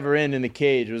Dustin was ever in the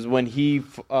cage was when he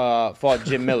fought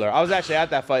Jim Miller. I was actually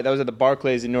at that fight. That was at the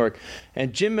Barclays in Newark.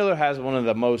 And Jim Miller has one of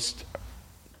the most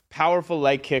powerful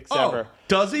leg kicks ever.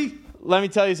 Does he? Let me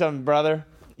tell you something, brother.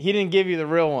 He didn't give you the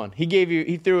real one. He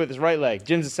threw with his right leg.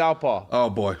 Jim's a southpaw. Oh,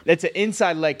 boy. It's an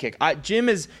inside leg kick. Jim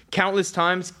has countless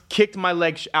times kicked my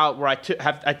leg out where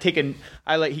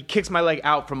he kicks my leg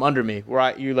out from under me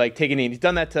where you like take a knee. And he's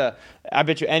done that to, I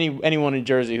bet you, anyone in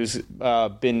Jersey who's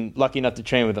been lucky enough to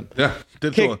train with him. Yeah.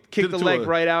 Kick the leg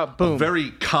right out. Boom. A very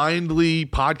kindly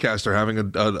podcaster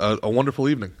having a wonderful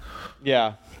evening.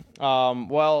 Yeah.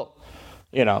 Well,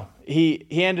 you know, he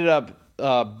ended up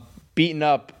beating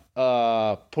up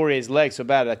Poirier's leg so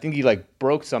bad. I think he like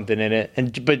broke something in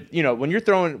it. But you know, when you're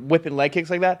whipping leg kicks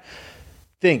like that,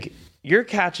 think you're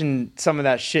catching some of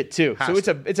that shit too. So it's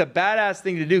a badass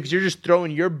thing to do because you're just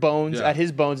throwing your bones at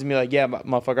his bones and be like, yeah,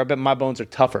 motherfucker, I bet my bones are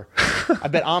tougher. I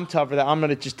bet I'm tougher. That I'm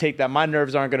gonna just take that. My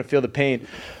nerves aren't gonna feel the pain.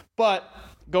 But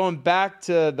going back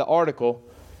to the article,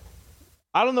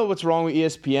 I don't know what's wrong with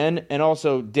ESPN and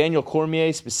also Daniel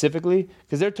Cormier specifically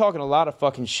because they're talking a lot of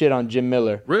fucking shit on Jim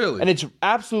Miller. Really? And it's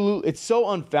so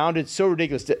unfounded, so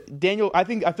ridiculous. Daniel, I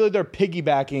feel like they're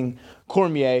piggybacking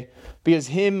Cormier because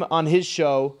him on his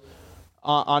show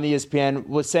on ESPN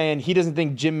was saying he doesn't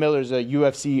think Jim Miller's a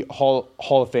UFC Hall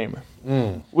of Famer,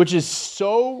 which is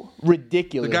so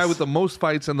ridiculous. The guy with the most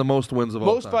fights and the most wins of all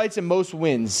time. Most fights and most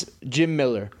wins, Jim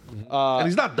Miller. And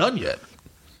he's not done yet.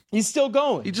 He's still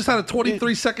going. He just had a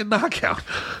 23-second knockout.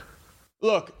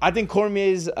 Look, I think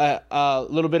Cormier's a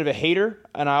little bit of a hater,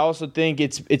 and I also think I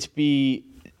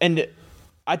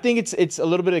think it's a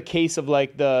little bit of a case of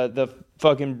like the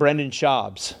fucking Brendan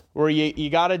Schaubs, where you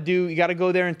gotta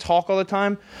go there and talk all the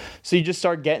time, so you just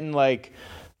start getting like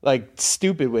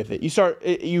stupid with it.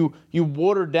 You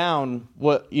water down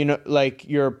what you know, like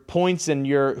your points and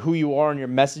who you are and your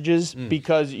messages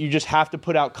because you just have to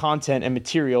put out content and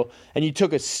material. And you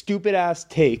took a stupid ass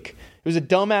take. It was a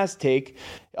dumb ass take.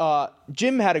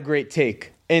 Jim had a great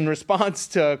take in response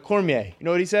to Cormier. You know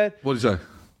what he said? What did he say?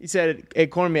 He said, "Hey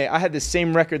Cormier, I had the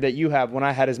same record that you have when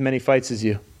I had as many fights as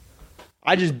you.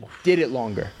 I just did it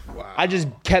longer. Wow. I just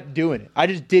kept doing it. I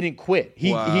just didn't quit.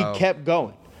 He kept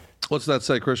going." What's that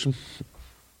say, Christian?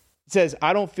 It says,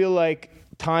 I don't feel like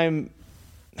time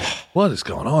What is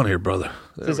going on here, brother?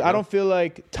 Says, I don't feel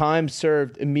like time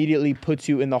served immediately puts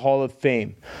you in the Hall of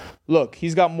Fame. Look,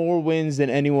 he's got more wins than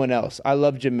anyone else. I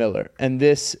love Jim Miller, and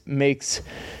this makes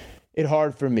it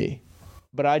hard for me.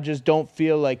 But I just don't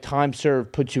feel like time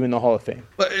served puts you in the Hall of Fame.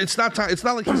 But it's not time. It's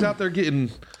not like he's out there getting.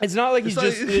 It's not like he's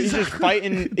just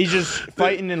fighting. He's just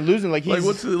fighting and losing. Like he's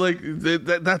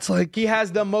that's like he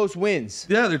has the most wins.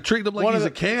 Yeah, they're treating him like he's a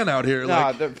can out here.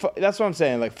 Nah, that's what I'm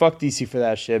saying. Like fuck DC for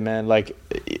that shit, man. Like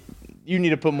you need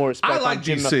to put more respect. I like on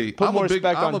Jim DC. Put more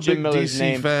respect on Jim Miller's DC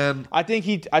name. Fan. I think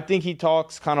he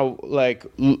talks kind of like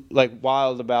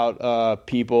wild about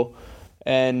people,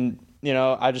 and you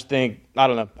know, I just think I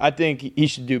don't know. I think he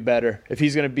should do better if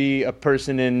he's going to be a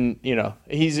person in. You know,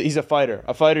 he's a fighter.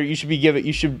 A fighter, you should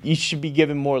be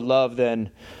given more love than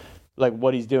like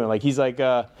what he's doing. Like he's like.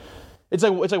 It's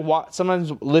like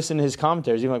sometimes listen to his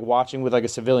commentaries, even like watching with like a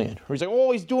civilian, where he's like,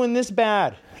 "Oh, he's doing this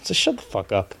bad." It's like, shut the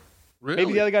fuck up. Really?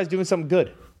 Maybe the other guy's doing something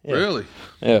good. Yeah. Really?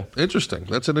 Yeah. Interesting.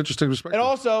 That's an interesting perspective. And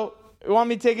also, you want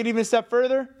me to take it even a step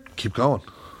further? Keep going.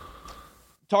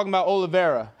 Talking about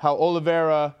Oliveira, how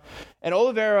Oliveira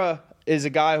is a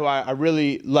guy who I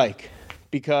really like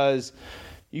because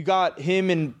you got him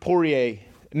and Poirier,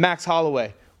 Max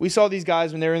Holloway. We saw these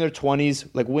guys when they were in their 20s,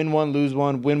 like win one, lose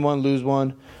one, win one, lose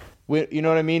one. You know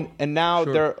what I mean? And now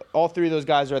they're all three of those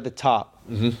guys are at the top.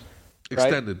 Mm-hmm.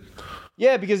 Extended. Right?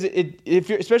 Yeah, because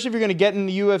especially if you're going to get in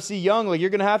the UFC young, like you're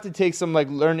going to have to take some like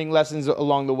learning lessons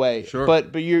along the way. Sure.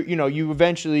 But you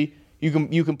eventually you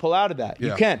can pull out of that. Yeah.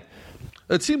 You can.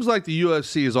 It seems like the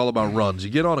UFC is all about runs. You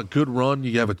get on a good run,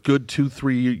 you have a good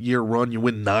 2-3 year run, you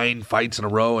win 9 fights in a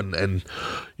row, and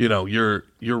you know you're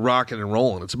rocking and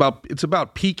rolling. It's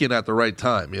about peaking at the right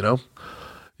time. You know,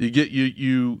 you get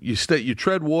you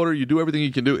tread water, you do everything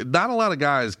you can do. Not a lot of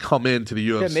guys come into the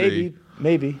UFC. Yeah,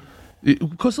 maybe.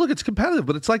 Because look, it's competitive,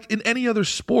 but it's like in any other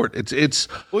sport. It's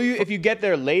well, if you get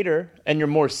there later and you're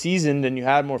more seasoned and you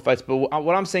had more fights. But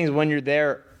what I'm saying is when you're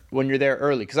there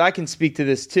early, because I can speak to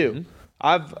this too. Mm-hmm.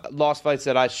 I've lost fights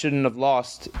that I shouldn't have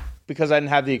lost because I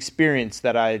didn't have the experience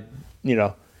that I,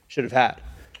 should have had.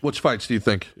 Which fights do you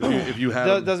think? If you had,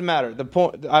 it doesn't matter. The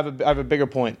point I have a bigger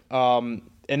point, and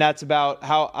that's about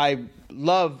how I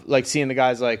love like seeing the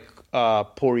guys like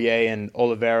Poirier and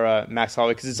Oliveira, Max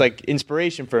Holloway, because it's like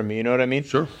inspiration for me. You know what I mean?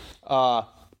 Sure.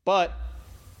 But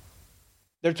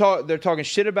they're talking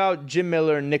shit about Jim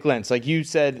Miller and Nick Lentz. Like you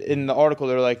said in the article,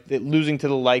 they're like losing to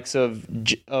the likes of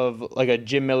like a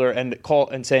Jim Miller and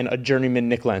saying a journeyman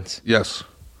Nick Lentz. Yes.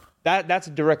 That's a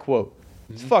direct quote.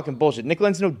 It's fucking bullshit. Nick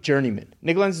Lentz is no journeyman.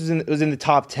 Nick Lentz was in the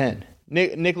top 10.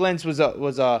 Nick Lentz was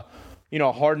a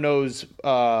hard nosed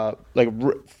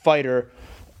fighter.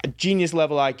 A genius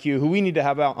level IQ who we need to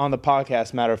have out on the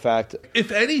podcast, matter of fact. If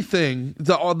anything,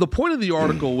 the point of the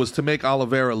article was to make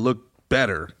Oliveira look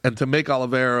better and to make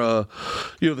Oliveira,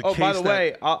 the case. Oh, by the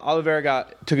way, Oliveira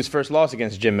took his first loss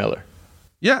against Jim Miller.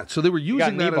 Yeah, so they were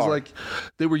using that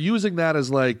as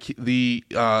the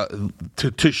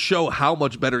to show how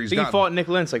much better he's gotten. He fought Nick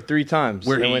Lentz like 3 times.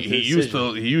 Where he used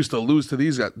to lose to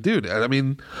these guys, dude. I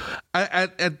mean,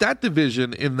 at that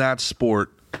division in that sport.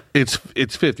 It's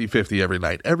 50-50 every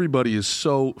night. Everybody is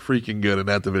so freaking good in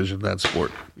that division, that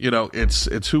sport.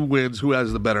 It's who wins, who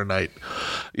has the better night.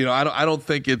 I don't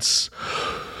think it's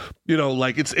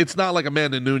it's not like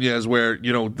Amanda Nunes where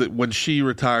when she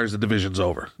retires the division's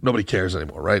over. Nobody cares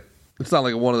anymore, right? It's not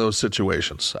like one of those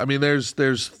situations. I mean,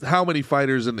 there's how many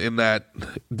fighters in that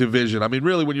division? I mean,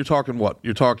 really, when you're talking what?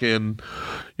 You're talking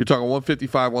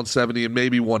 155, 170, and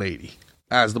maybe 180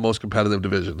 as the most competitive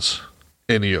divisions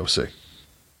in the UFC.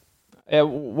 Yeah,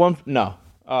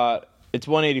 it's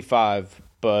 185,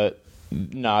 but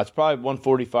no, it's probably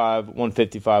 145,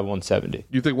 155, 170.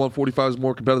 You think 145 is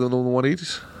more competitive than the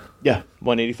 180s? Yeah,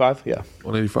 185, yeah.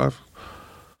 185?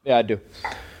 Yeah, I do.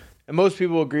 And most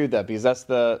people agree with that because that's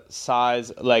the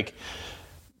size,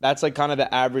 that's kind of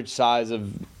the average size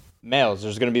of males.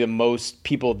 There's going to be the most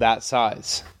people that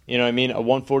size. You know what I mean? A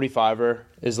 145er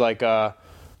is like a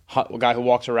guy who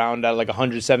walks around at like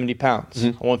 170 pounds.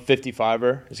 Mm-hmm. A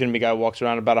 155er is going to be a guy who walks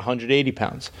around about 180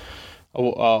 pounds. A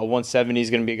 170 is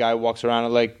going to be a guy who walks around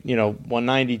at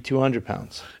 190, 200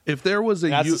 pounds. If there was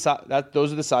those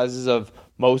are the sizes of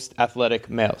most athletic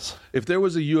males. If there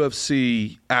was a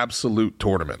UFC absolute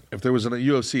tournament, if there was a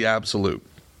UFC absolute,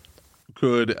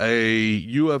 could a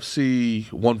UFC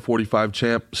 145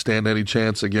 champ stand any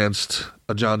chance against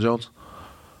a John Jones?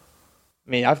 I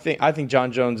mean, I think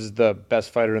John Jones is the best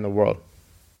fighter in the world.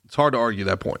 It's hard to argue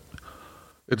that point.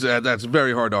 That's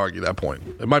very hard to argue that point.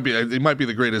 It might be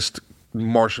the greatest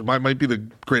might be the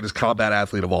greatest combat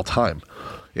athlete of all time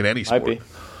in any sport. Might be.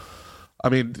 I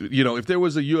mean, if there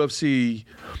was a UFC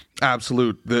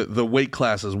absolute, the weight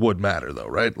classes would matter, though,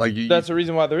 right? Like That's the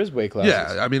reason why there is weight classes.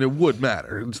 Yeah, I mean, it would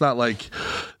matter. It's not like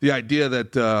the idea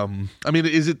that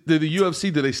is it the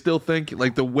UFC? Do they still think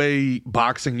like the way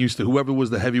boxing used to? Whoever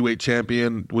was the heavyweight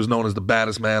champion was known as the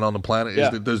baddest man on the planet. Yeah.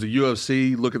 Does the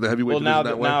UFC look at the heavyweight division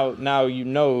that way? Now you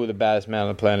know who the baddest man on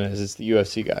the planet is. It's the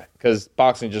UFC guy because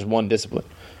boxing is just one discipline.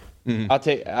 Mm-hmm. I'll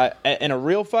take in a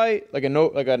real fight, like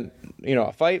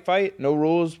a fight, no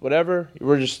rules, whatever.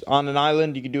 We're just on an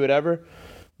island. You can do whatever.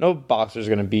 No boxing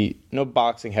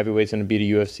heavyweight's gonna beat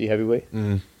a UFC heavyweight.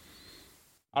 Mm.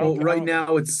 Right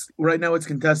now it's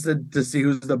contested to see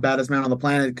who's the baddest man on the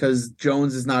planet because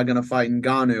Jones is not going to fight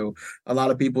Ngannou. A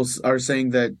lot of people are saying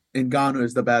that Ngannou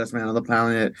is the baddest man on the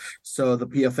planet, so the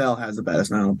PFL has the baddest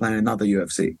man on the planet, not the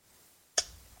UFC.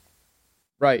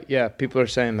 Right? Yeah, people are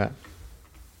saying that.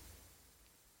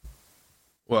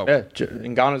 Well, Yeah,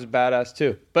 Ngannou's a badass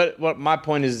too. But what my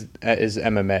point is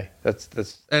MMA. That's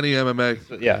any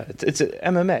MMA. yeah. It's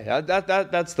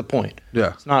MMA. That's the point.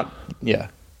 Yeah. It's not. Yeah,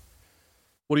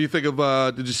 What do you think of?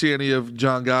 Did you see any of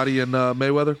John Gotti and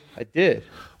Mayweather? I did.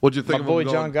 What'd you think My of boy him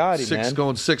going John Gotti, man.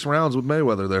 going 6 rounds with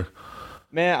Mayweather there?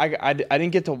 Man, I didn't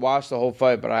get to watch the whole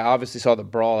fight, but I obviously saw the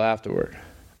brawl afterward.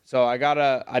 So I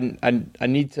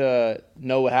need to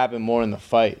know what happened more in the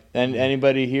fight. And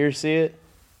anybody here see it?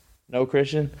 No,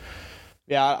 Christian?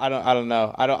 Yeah, I don't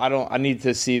know. I need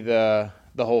to see the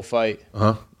whole fight.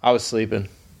 Uh-huh. I was sleeping.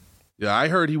 Yeah, I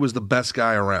heard he was the best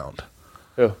guy around.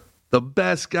 Who? The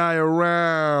best guy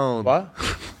around. What?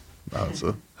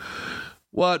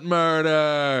 What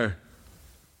murder?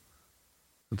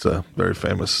 It's a very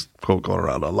famous quote going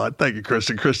around online. Thank you,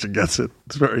 Christian. Christian gets it.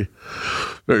 It's very,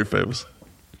 very famous.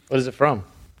 What is it from?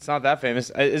 It's not that famous.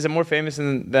 Is it more famous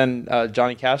than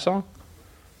Johnny Cash song?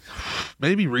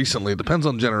 Maybe recently. It depends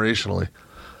on generationally.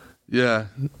 Yeah.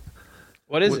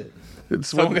 What is it? It's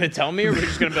Someone going to tell me, or we're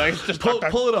just going to be like, it's just pull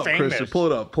it up, famous. Christian.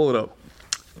 Pull it up.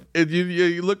 If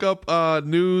you look up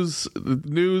newscaster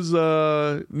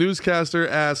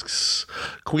asks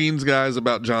Queens guys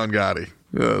about John Gotti.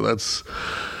 That's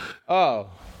you're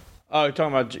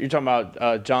talking about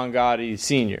John Gotti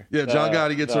Sr. Yeah, John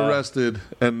Gotti gets arrested,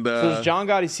 and so there's John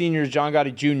Gotti Sr., John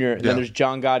Gotti Jr., and then there's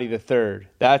John Gotti III.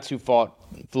 That's who fought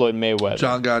Floyd Mayweather.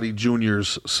 John Gotti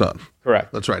Jr.'s son.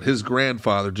 Correct. That's right. His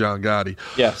grandfather, John Gotti.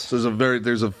 Yes. So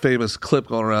there's a famous clip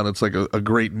going around. It's like a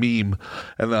great meme,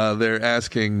 and they're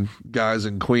asking guys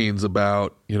in Queens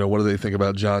about what do they think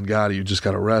about John Gotti who just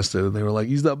got arrested, and they were like,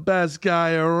 he's the best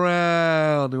guy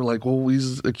around. They were like, well,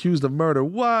 he's accused of murder.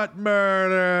 What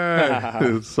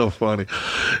murder? It's so funny.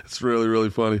 It's really,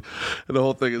 really funny. And the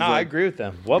whole thing is I agree with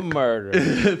them. What murder?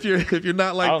 if you're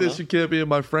not like this, you can't be in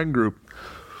my friend group.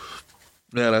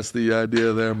 Yeah, that's the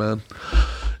idea there, man.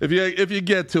 If you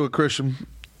get to it, Christian.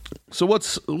 So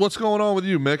what's going on with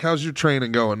you, Mick? How's your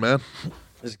training going, man?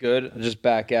 It's good. I'm just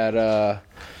back at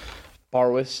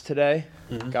Barwis today.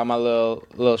 Mm-hmm. Got my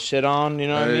little shit on, you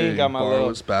know what I mean? Got my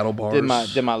Barwis, battle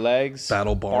bars. Did my legs.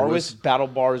 Battle bars. Battle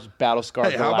bars, battle scar.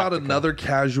 Hey, how about another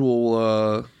casual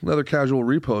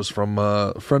repost from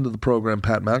a friend of the program,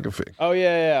 Pat McAfee? Oh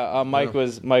yeah. Mike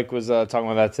was talking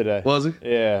about that today. Was he?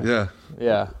 Yeah.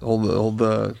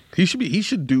 He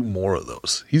should do more of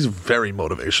those. He's a very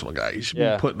motivational guy. He should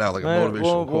be putting out like a motivational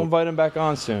quote. We'll invite him back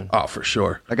on soon. Oh, for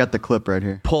sure. I got the clip right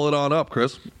here. Pull it on up,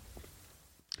 Chris.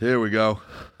 Here we go.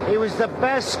 He was the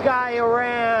best guy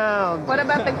around. What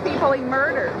about the people he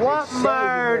murdered? What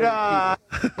murder?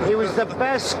 He was the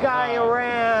best guy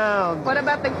around. What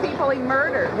about the people he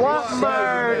murdered? What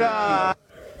murder? All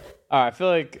right, I feel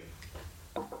like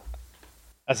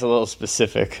that's a little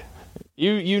specific.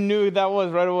 You knew who that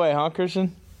was right away, huh,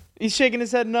 Christian? He's shaking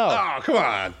his head no. Oh, come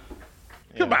on.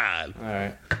 Come on.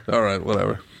 All right,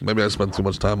 whatever. Maybe I spent too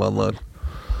much time online.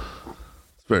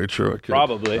 It's very true. I could.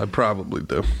 Probably. I probably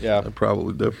do. Yeah. I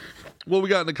probably do. What we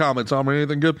got in the comments, Omri?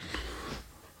 Anything good?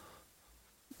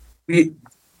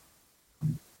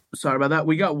 Sorry about that.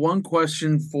 We got one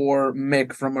question for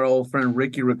Mick from our old friend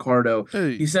Ricky Ricardo.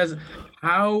 Hey. He says,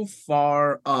 how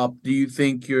far up do you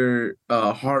think your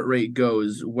heart rate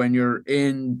goes when you're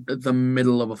in the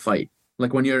middle of a fight?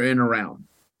 Like when you're in a round?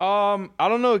 I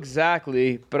don't know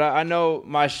exactly, but I know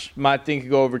my thing could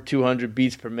go over 200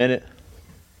 beats per minute.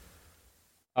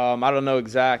 I don't know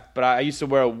exact, but I used to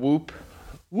wear a Whoop.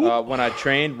 When I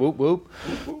trained, whoop.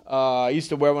 I used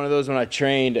to wear one of those when I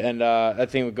trained, and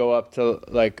that thing would go up to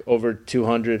like over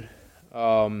 200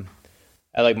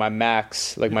 at like my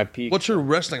max, like my peak. What's your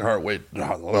resting heart rate? My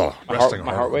heart rate?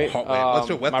 What's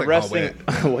your wetting heart rate?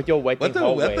 What's your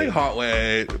wetting heart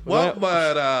rate? What?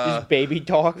 Is baby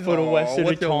talk for the rest of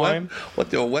the time?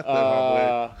 What's your wetting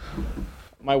heart rate?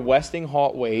 my Westing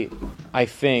halt weight, I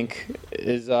think,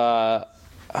 is I'm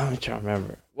trying to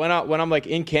remember. When I'm like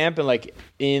in camp and like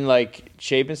in like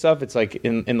shape and stuff, it's like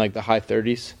in like the high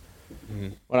 30s.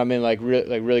 When I'm in like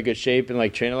really good shape and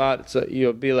like train a lot, so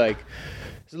you'll be like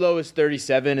as low as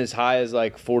 37, as high as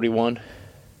like 41.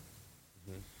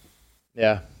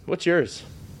 Yeah. What's yours?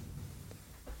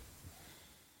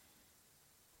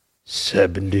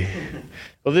 70.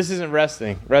 Well, this isn't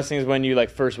resting. Resting is when you like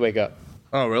first wake up.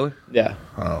 Oh, really? Yeah.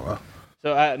 Oh, well.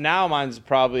 So now mine's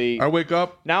probably. I wake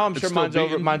up. Now I'm it's sure still mine's over.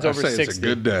 beating. Mine's I over say 60. It's a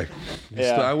good day.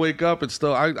 Yeah. I wake up. It's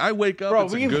still. I wake up. Bro,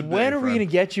 it's a good day, when are we friend. gonna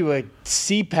get you a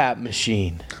CPAP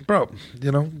machine? Bro,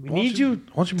 you know, We need you.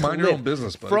 Why don't you mind your own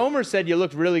business, buddy? Fromer said you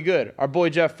looked really good. Our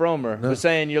boy Jeff Fromer was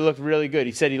saying you looked really good.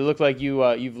 He said you look like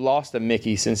you've lost a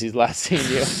Mickey since he's last seen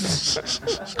you.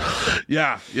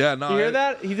 Yeah. No, You hear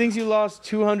that? He thinks you lost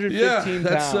 215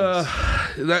 that's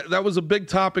pounds. that was a big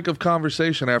topic of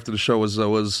conversation after the show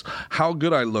was how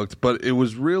good I looked, but it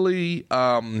was really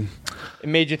It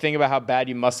made you think about how bad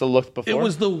you must have looked before. it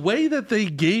was the way that they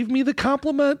gave me the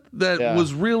compliment that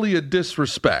was really a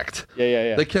disrespect.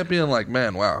 Yeah. They kept being like,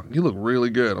 "Man, wow, you look really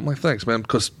good." I'm like, "Thanks, man,"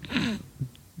 because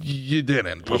you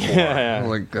didn't before. Yeah. I'm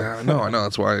like, no, I know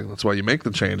that's why you make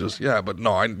the changes. Yeah, but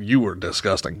no, you were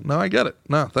disgusting. No, I get it.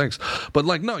 No, thanks. But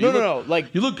like, no,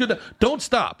 like you look good. Don't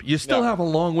stop. You still have a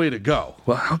long way to go.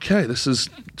 Well, okay, this is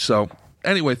so.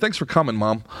 Anyway, thanks for coming,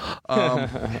 Mom. But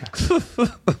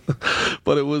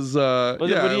it was.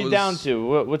 What are you down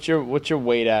to? What's your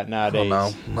weight at nowadays?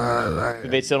 I don't know.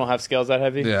 They still don't have scales that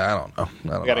heavy? Yeah, I don't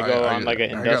know. You gotta go on like an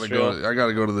industrial. I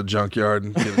gotta go to the junkyard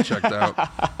and get it checked out.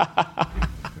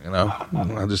 You know,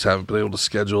 I just haven't been able to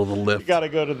schedule the lift. You gotta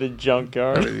go to the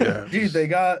junkyard. Yeah. Gee, they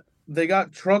got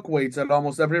truck weights at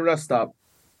almost every rest stop.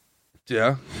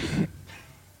 Yeah.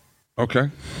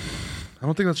 Okay. I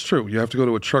don't think that's true. You have to go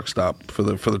to a truck stop for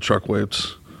the truck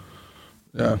weights.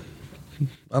 Yeah.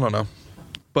 I don't know.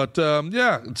 But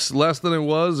yeah, it's less than it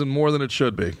was and more than it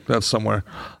should be. That's somewhere.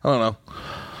 I don't know.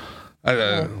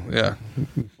 Yeah.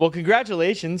 Well,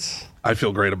 congratulations. I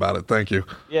feel great about it. Thank you.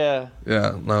 Yeah.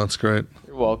 Yeah. No, it's great.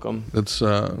 You're welcome. It's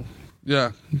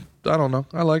yeah. I don't know.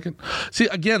 I like it. See,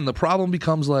 again, the problem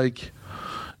becomes like,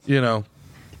 you know.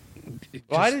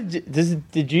 Why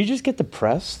did you just get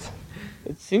depressed?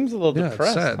 It seems a little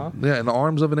depressed, it's sad. huh? Yeah, in the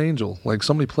arms of an angel. Like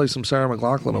somebody play some Sarah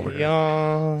McLachlan over here.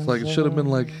 It's like it should have been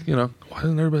like, you know, why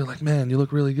didn't everybody like, man, you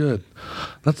look really good?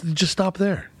 Just stop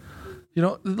there. You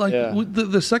know, like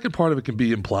the second part of it can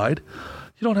be implied.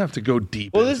 You don't have to go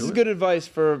deep. Well, this is good advice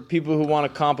for people who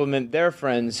want to compliment their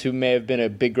friends who may have been a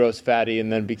big gross fatty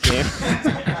and then became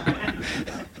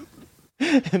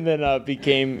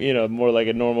you know, more like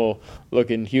a normal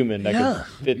looking human that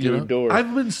could fit through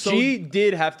doors. She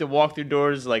did have to walk through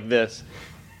doors like this.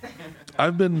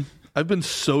 I've been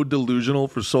so delusional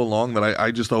for so long that I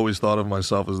just always thought of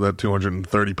myself as that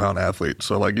 230-pound athlete.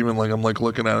 So like even like I'm like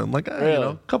looking at it, I'm like, really? You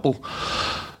know,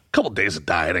 couple days of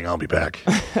dieting, I'll be back.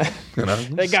 You know,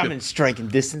 they got me in striking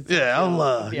distance. Yeah,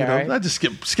 I'll you know, right. I just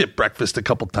skip breakfast a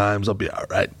couple times. I'll be all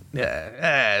right.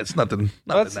 Yeah, it's nothing.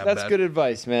 That's bad. good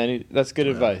advice, man. That's good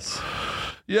advice.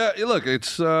 Yeah, look, it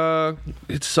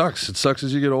sucks. It sucks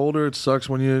as you get older. It sucks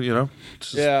when you know.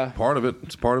 It's just part of it.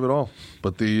 It's part of it all.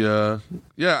 But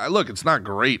look, it's not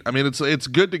great. I mean, it's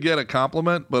good to get a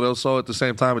compliment, but also at the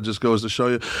same time, it just goes to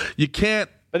show you can't.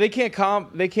 But they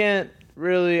can't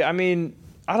really. I mean,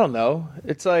 I don't know.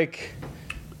 It's like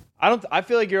I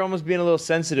feel like you're almost being a little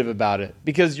sensitive about it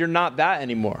because you're not that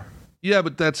anymore. Yeah,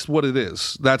 but that's what it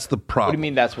is. That's the problem. What do you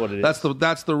mean that's what it is?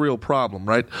 That's the real problem,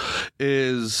 right?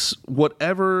 Is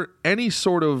any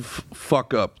sort of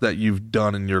fuck up that you've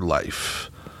done in your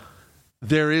life,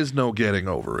 there is no getting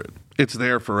over it. It's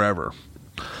there forever.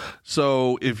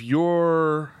 So if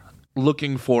you're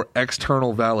looking for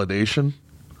external validation,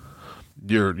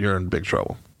 you're in big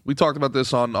trouble. We talked about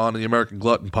this on the American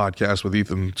Glutton podcast with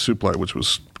Ethan Suplee, which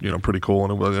was, you know, pretty cool,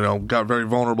 and it was, you know, got very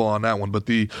vulnerable on that one. But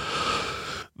the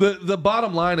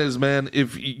bottom line is, man,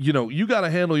 if you know, you got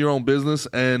to handle your own business,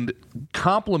 and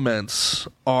compliments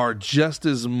are just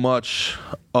as much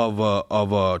of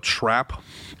a trap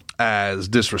as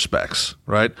disrespects,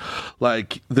 right?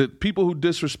 Like the people who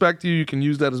disrespect you can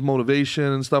use that as motivation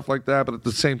and stuff like that, but at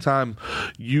the same time,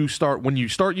 when you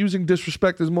start using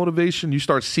disrespect as motivation, you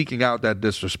start seeking out that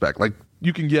disrespect. Like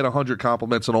you can get 100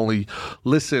 compliments and only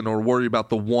listen or worry about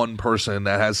the one person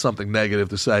that has something negative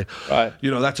to say. Right. You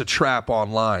know, that's a trap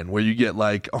online where you get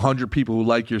like 100 people who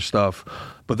like your stuff,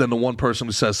 but then the one person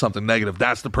who says something negative,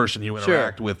 that's the person you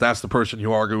interact with. That's the person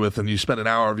you argue with, and you spend an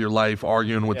hour of your life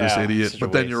arguing with this idiot.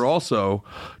 But then you're also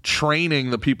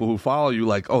training the people who follow you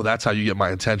like, oh, that's how you get my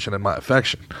attention and my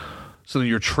affection. So then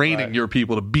you're training your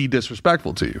people to be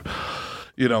disrespectful to you.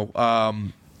 You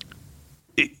know,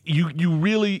 you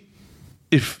really,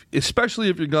 especially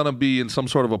if you're gonna be in some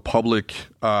sort of a public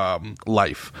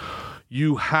life,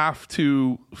 you have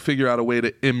to figure out a way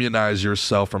to immunize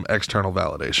yourself from external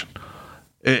validation.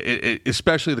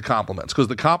 Especially the compliments, because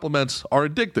the compliments are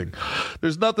addicting.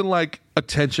 There's nothing like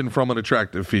attention from an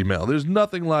attractive female. There's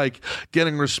nothing like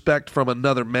getting respect from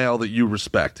another male that you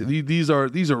respect. These are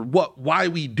why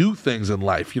we do things in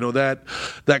life. You know,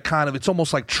 that kind of, it's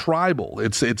almost like tribal.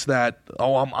 It's that,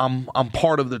 I'm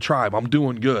part of the tribe. I'm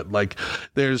doing good. Like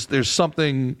there's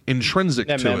something intrinsic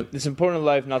to it. It's important in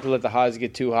life not to let the highs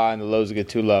get too high and the lows get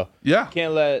too low. Yeah. You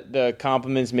can't let the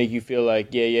compliments make you feel like,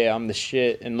 yeah, I'm the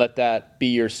shit, and let that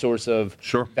be your source of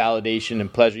validation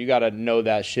and pleasure. You got to know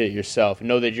that shit yourself.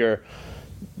 Know that you're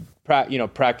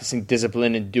practicing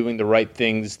discipline and doing the right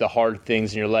things, the hard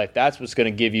things in your life. That's what's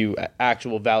going to give you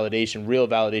actual validation, real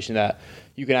validation, that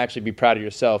you can actually be proud of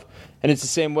yourself. And it's the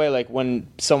same way, like when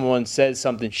someone says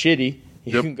something shitty,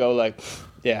 you can go like,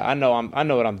 yeah, I know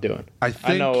what I'm doing. I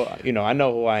know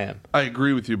who I am. I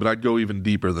agree with you, but I'd go even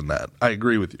deeper than that. I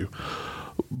agree with you.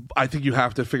 I think you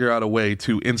have to figure out a way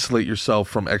to insulate yourself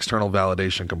from external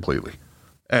validation completely.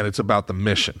 And it's about the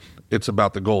mission. It's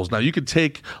about the goals. Now, you could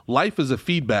take life as a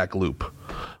feedback loop,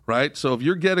 right? So if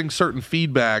you're getting certain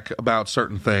feedback about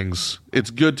certain things,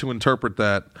 it's good to interpret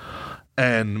that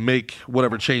and make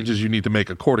whatever changes you need to make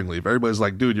accordingly. If everybody's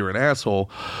like, dude, you're an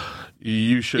asshole,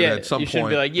 you should at some point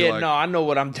be like, no, I know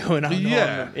what I'm doing.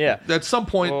 At some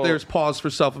point, there's pause for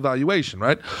self-evaluation,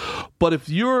 right? But if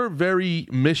you're very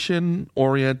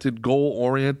mission-oriented,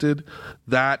 goal-oriented,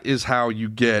 that is how you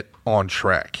get on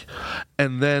track.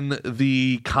 And then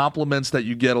the compliments that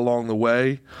you get along the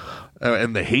way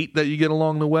and the hate that you get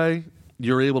along the way,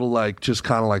 you're able to like just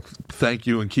kind of like thank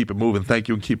you and keep it moving, thank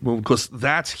you and keep it moving, because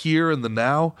that's here in the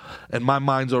now, and my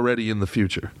mind's already in the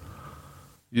future.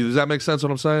 Does that make sense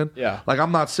what I'm saying? Yeah. Like,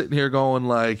 I'm not sitting here going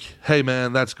like, hey,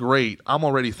 man, that's great. I'm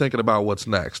already thinking about what's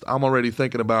next. I'm already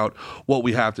thinking about what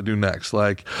we have to do next.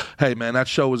 Like, hey, man, that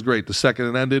show was great. The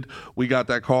second it ended, we got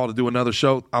that call to do another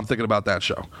show. I'm thinking about that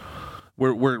show.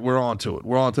 We're on to it.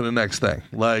 We're on to the next thing.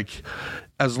 Like,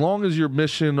 as long as you're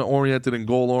mission-oriented and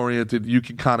goal-oriented, you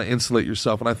can kind of insulate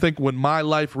yourself. And I think when my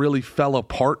life really fell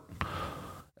apart,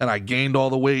 and I gained all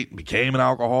the weight, became an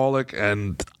alcoholic,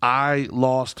 and I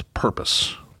lost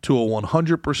purpose to a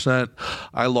 100%.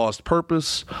 I lost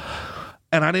purpose,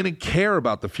 and I didn't care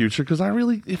about the future because I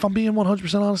really, if I'm being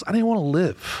 100% honest, I didn't want to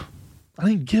live. I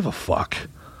didn't give a fuck.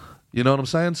 You know what I'm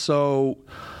saying? So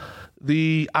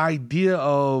the idea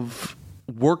of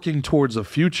working towards a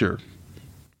future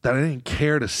that I didn't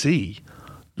care to see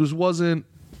just wasn't,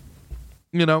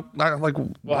 not like.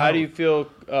 Well, how do you feel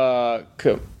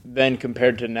then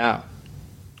compared to now?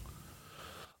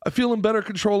 I feel in better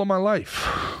control of my life.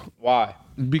 Why?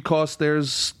 Because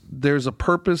there's a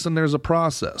purpose and there's a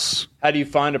process. How do you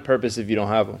find a purpose if you don't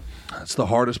have one? That's the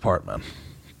hardest part, man.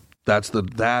 That is the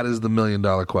 $1 million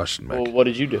question, Mick. Well, what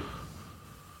did you do?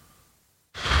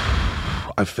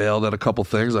 I failed at a couple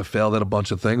things. I failed at a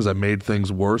bunch of things. I made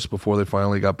things worse before they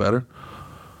finally got better.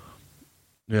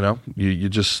 You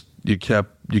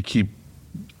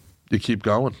keep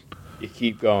going. You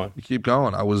keep going. You keep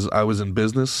going. I was in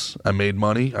business. I made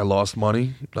money. I lost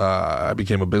money. I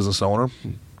became a business owner.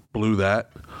 Blew that.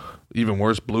 Even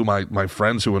worse, blew my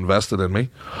friends who invested in me.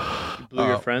 Blew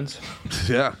your friends?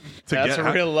 Yeah. That's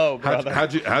real low, brother.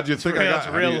 How'd you think I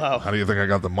got? Low. How do you think I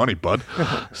got the money, bud?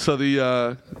 So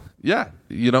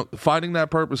finding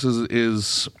that purpose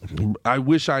is. I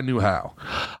wish I knew how.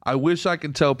 I wish I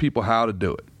could tell people how to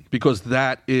do it, because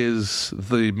that is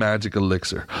the magic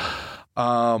elixir.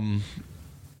 I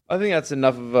think that's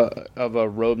enough of a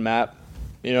roadmap.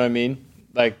 You know what I mean?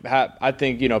 Like, I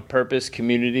think, purpose,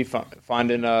 community,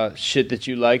 finding shit that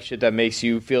you like, shit that makes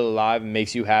you feel alive and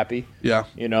makes you happy. Yeah.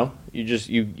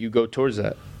 You go towards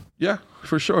that. Yeah,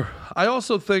 for sure. I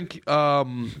also think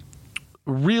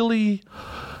really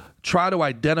try to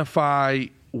identify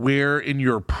where in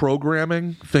your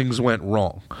programming things went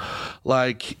wrong.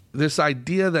 Like this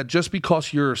idea that just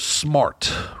because you're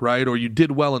smart, right, or you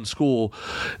did well in school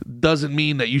doesn't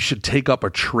mean that you should take up a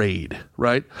trade,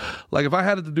 right? Like if I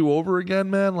had it to do over again,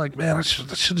 man, I should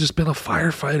have just been a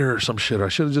firefighter or some shit. I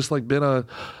should have just been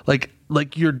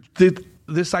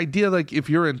this idea, like if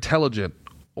you're intelligent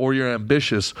or you're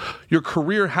ambitious, your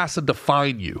career has to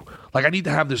define you. Like I need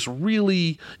to have this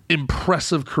really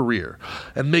impressive career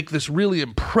and make this really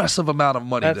impressive amount of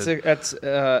money. That's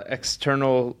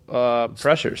external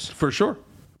pressures for sure,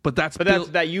 but that's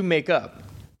that you make up.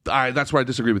 That's where I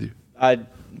disagree with you. I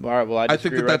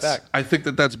disagree back. I think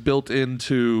that's built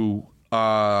into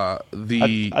the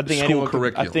I think school anyone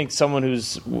curriculum. I think someone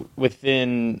who's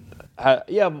within,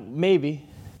 maybe,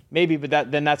 but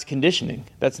that's conditioning.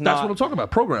 That's what I'm talking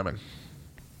about. Programming.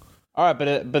 All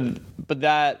right, but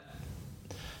that,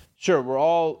 sure, we're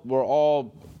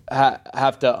all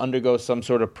have to undergo some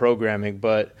sort of programming,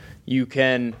 but you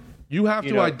have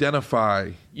to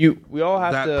identify. We all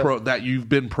have that you've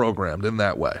been programmed in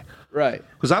that way. Right.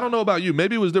 Because I don't know about you.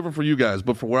 Maybe it was different for you guys,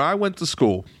 but for where I went to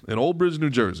school in Old Bridge, New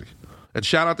Jersey, and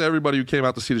shout out to everybody who came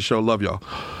out to see the show. Love y'all.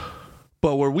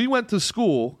 But where we went to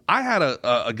school, I had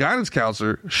a guidance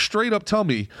counselor straight up tell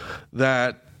me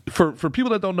that for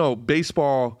people that don't know,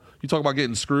 baseball, you talk about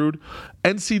getting screwed,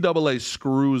 NCAA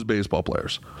screws baseball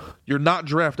players. You're not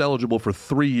draft eligible for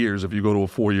 3 years if you go to a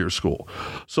 4-year school.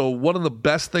 So one of the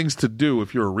best things to do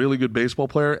if you're a really good baseball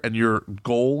player and your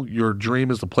goal, your dream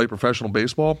is to play professional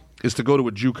baseball, is to go to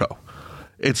a JUCO.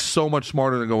 It's so much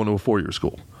smarter than going to a 4-year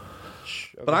school.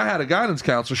 Okay. But I had a guidance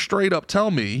counselor straight up tell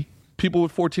me people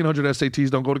with 1,400 SATs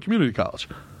don't go to community college.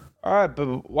 All right,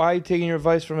 but why are you taking your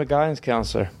advice from a guidance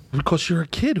counselor? Because you're a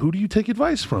kid. Who do you take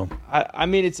advice from? I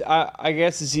mean, I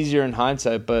guess it's easier in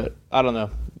hindsight, but I don't know.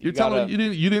 You're telling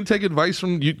me you didn't take advice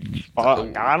from you? I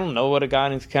don't know what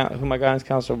who my guidance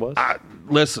counselor was.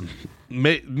 Listen,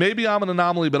 maybe I'm an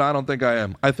anomaly, but I don't think I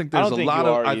am. I think there's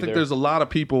a lot of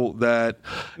people that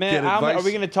get advice. Are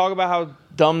we going to talk about how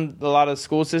dumb a lot of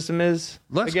school system is?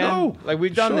 Let's go. Like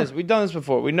we've done this. We've done this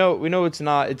before. We know it's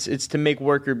not. It's to make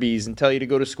worker bees and tell you to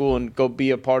go to school and go be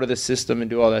a part of the system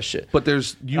and do all that shit. But I'm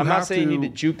not saying you need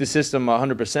to juke the system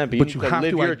 100%, but you need to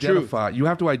live your truth. You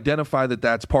have to identify that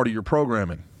that's part of your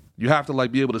programming. You have to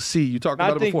be able to see. You talked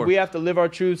about it before. I think we have to live our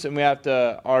truths, and we have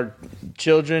to, our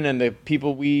children and the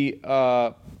people we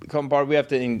become part of, we have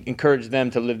to encourage them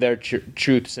to live their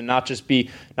truths and not just be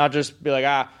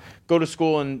like, go to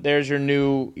school and there's your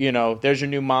new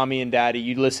mommy and daddy.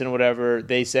 You listen to whatever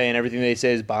they say and everything they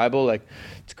say is Bible. Like,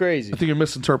 it's crazy. I think you're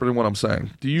misinterpreting what I'm saying.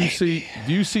 Do you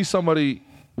see somebody,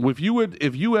 if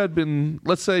you had been,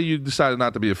 let's say you decided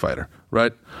not to be a fighter,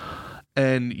 right?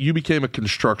 And you became a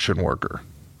construction worker.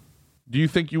 Do you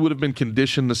think you would have been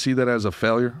conditioned to see that as a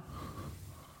failure?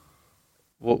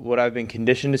 Would I have been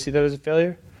conditioned to see that as a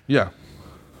failure? Yeah.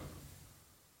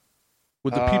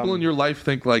 Would the people in your life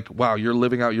think like, wow, you're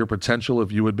living out your potential if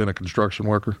you had been a construction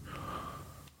worker?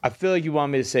 I feel like you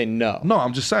want me to say no. No,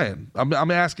 I'm just saying.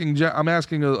 I'm asking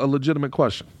a legitimate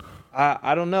question.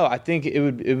 I don't know. I think it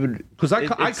would because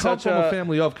I come from a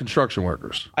family of construction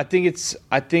workers. I think it's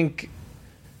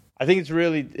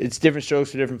different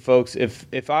strokes for different folks.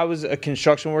 If I was a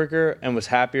construction worker and was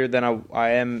happier than I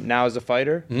am now as a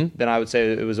fighter, then I would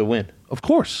say it was a win. Of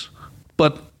course,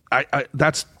 but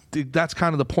that's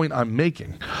kind of the point I'm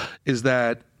making, is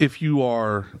that if you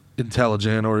are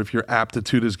intelligent or if your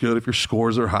aptitude is good, if your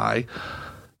scores are high,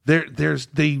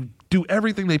 they do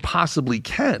everything they possibly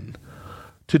can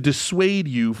to dissuade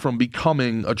you from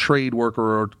becoming a trade worker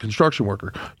or a construction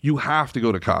worker. You have to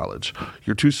go to college.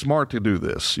 You're too smart to do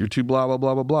this. You're too blah, blah,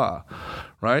 blah, blah, blah,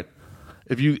 right?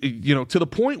 If you to the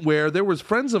point where there was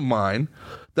friends of mine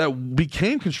that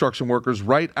became construction workers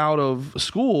right out of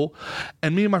school,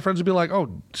 and me and my friends would be like,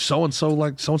 oh,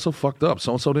 so-and-so fucked up.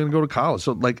 So-and-so didn't go to college.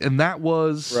 So and that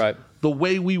was the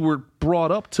way we were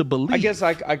brought up to believe. I guess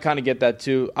I kind of get that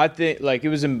too. I think it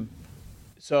was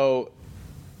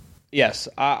yes,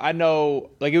 I know.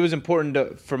 Like, it was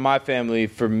important for my family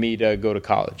for me to go to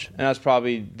college, and that's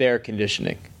probably their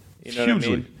conditioning. You know what I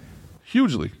mean?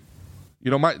 Hugely.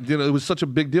 It was such a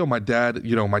big deal. My dad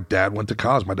went to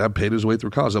college. My dad paid his way through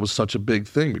college. That was such a big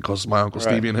thing because my Uncle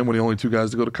Stevie and him were the only two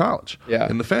guys to go to college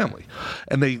in the family,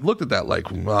 and they looked at that like,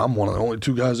 well, I'm one of the only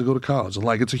two guys to go to college, and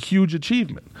like it's a huge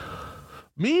achievement.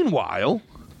 Meanwhile,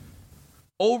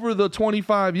 over the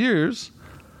 25 years.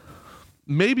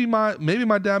 Maybe my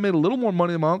dad made a little more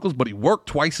money than my uncles, but he worked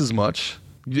twice as much.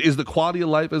 Is the quality of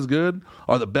life as good?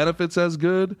 Are the benefits as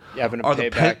good? Having a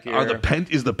payback year.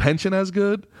 Is the pension as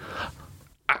good?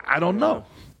 I don't know.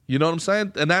 You know what I'm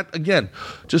saying? And that, again,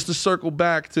 just to circle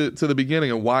back to the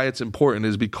beginning and why it's important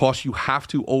is because you have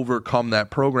to overcome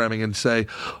that programming and say,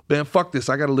 man, fuck this.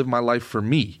 I got to live my life for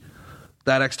me.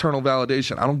 That external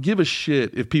validation. I don't give a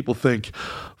shit if people think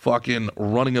fucking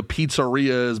running a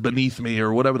pizzeria is beneath me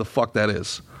or whatever the fuck that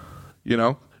is.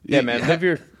 Yeah, man.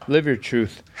 Live your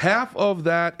truth. Half of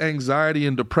that anxiety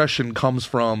and depression comes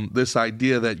from this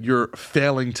idea that you're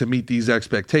failing to meet these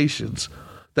expectations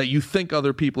that you think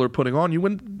other people are putting on you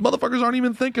when motherfuckers aren't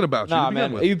even thinking about you. Nah,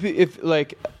 man.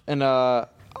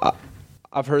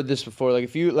 I've heard this before.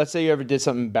 Like, let's say you ever did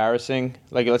something embarrassing.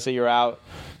 Like, let's say you're out.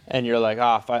 And you're like,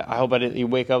 I hope I didn't. You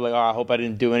wake up like, I hope I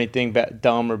didn't do anything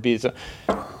dumb or be.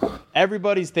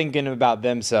 everybody's thinking about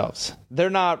themselves. They're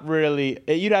not really.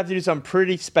 You'd have to do something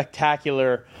pretty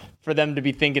spectacular for them to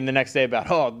be thinking the next day about,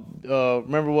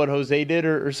 remember what Jose did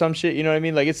or some shit. You know what I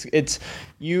mean? Like it's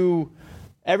you.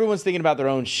 Everyone's thinking about their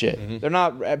own shit. They're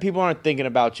not. People aren't thinking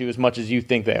about you as much as you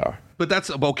think they are. But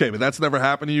that's okay. But that's never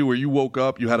happened to you, where you woke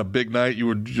up, you had a big night,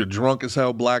 you're drunk as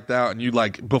hell, blacked out, and you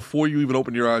like before you even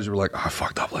opened your eyes, you were like, I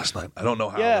fucked up last night. I don't know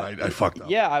how, but I fucked up.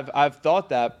 Yeah, I've thought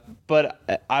that,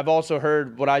 but I've also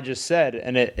heard what I just said,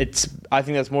 and it's. I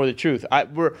think that's more the truth.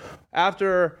 We're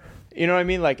after. You know what I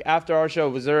mean? Like after our show,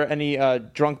 was there any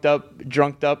drunked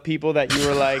up people that you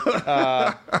were like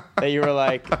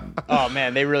oh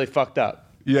man, they really fucked up?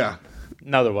 Yeah.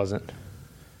 No, there wasn't.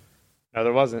 No,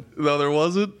 there wasn't.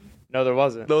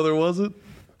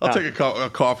 I'll take a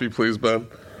coffee, please, Ben.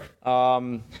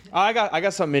 I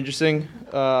got something interesting.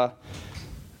 I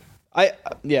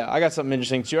got something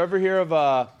interesting. Did you ever hear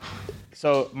of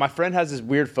so my friend has this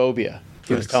weird phobia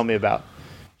he was telling me about.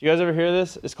 Do you guys ever hear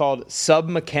this? It's called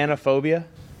submechanophobia.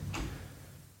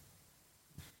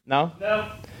 No?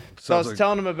 So I was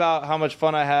telling him about how much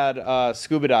fun I had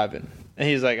scuba diving. And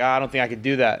he's like, I don't think I could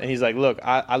do that. And he's like, look,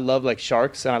 I love like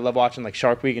sharks and I love watching like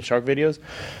Shark Week and shark videos.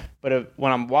 But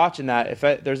when I'm watching that, if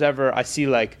there's ever, I see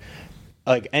like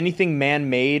anything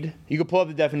man-made, you can pull up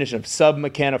the definition of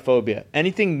submechanophobia.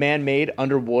 Anything man-made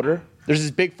underwater. There's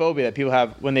this big phobia that people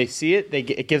have when they see it.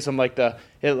 It gives them like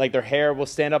their hair will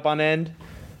stand up on end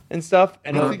and stuff.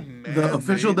 And the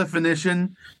official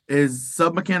definition is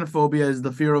submechanophobia is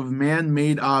the fear of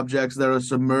man-made objects that are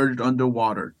submerged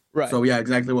underwater. Right. So yeah,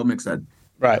 exactly what Mick said.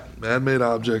 Right. Man-made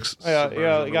objects.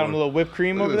 Yeah, you got him a little whipped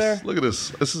cream over there. Look at this.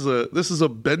 This is a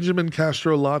Benjamin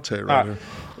Castro latte right here.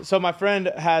 So my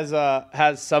friend has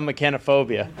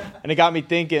submechanophobia, and it got me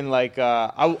thinking. Like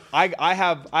I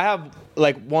have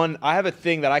a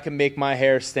thing that I can make my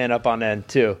hair stand up on end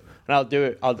too, and I'll do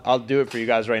it. I'll do it for you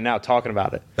guys right now, talking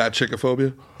about it. That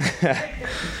chickophobia.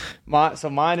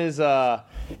 Mine is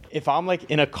if I'm like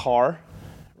in a car.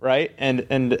 Right, and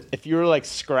if you were like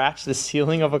scratch the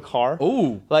ceiling of a car,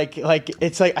 like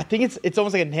it's like I think it's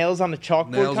almost like a nails on a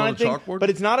chalkboard kind of thing, but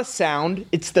it's not a sound.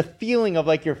 It's the feeling of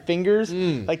like your fingers.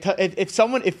 Like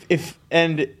if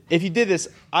you did this,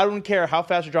 I don't care how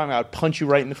fast you're driving, I would punch you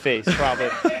right in the face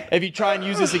probably. If you try and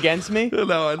use this against me,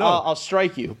 no, I know. I'll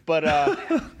strike you. But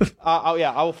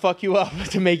I will fuck you up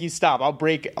to make you stop. I'll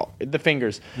break the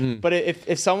fingers. But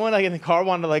if someone like in the car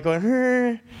wanted to like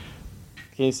go.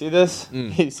 Can you see this?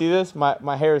 Can you see this?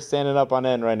 My hair is standing up on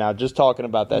end right now just talking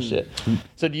about that shit.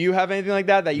 So do you have anything like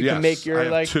that you can make your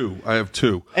I have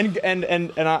two. And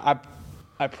I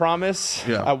promise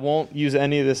I won't use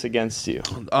any of this against you.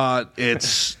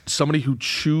 It's somebody who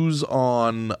chews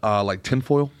on like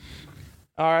tinfoil.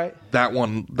 All right. That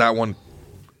one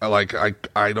like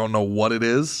I don't know what it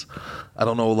is. I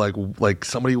don't know like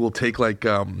somebody will take like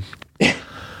my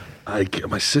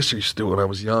sister used to do it when I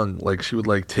was young. Like she would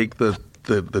like take the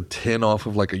tin off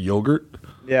of like a yogurt,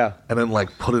 and then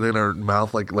like put it in her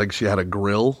mouth like she had a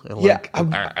grill. And,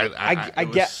 I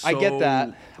get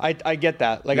that. I get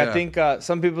that. Like I think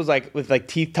some people's like with like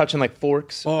teeth touching like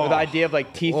forks, or the idea of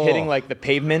like teeth hitting like the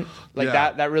pavement, like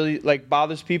that really like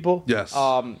bothers people. Yes.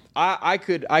 I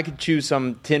could chew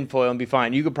some tinfoil and be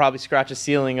fine. You could probably scratch a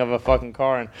ceiling of a fucking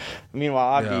car, and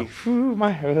meanwhile I'd be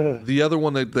my. The other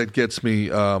one that gets me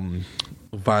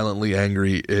violently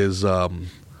angry is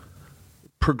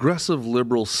progressive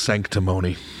liberal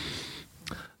sanctimony.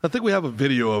 I think we have a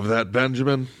video of that,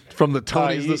 Benjamin, from the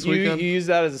Tonys this weekend. You use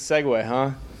that as a segue,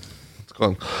 huh? It's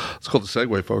called the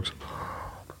segue, folks.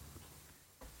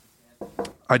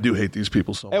 I do hate these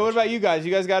people so much. Hey, what about you guys?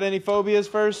 You guys got any phobias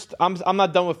first? I'm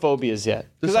not done with phobias yet.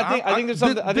 Because I think there's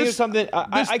something. I think there's something.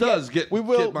 We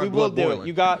will do it.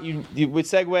 You with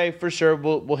segue for sure.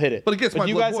 We'll hit it. But it gets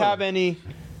my blood boiling. Do you guys have any?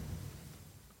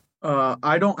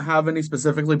 I don't have any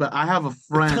specifically, but I have a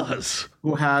friend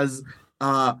who has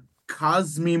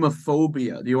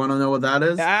cosmemophobia. Do you want to know what that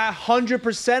is?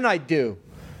 100% I do.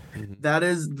 That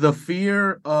is the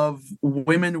fear of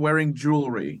women wearing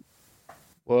jewelry.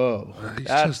 Whoa, he's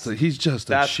just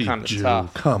a cheap Jew.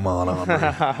 Tough. Come on,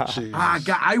 God,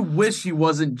 I wish he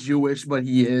wasn't Jewish, but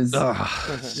he is.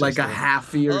 Like a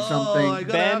halfie or something. I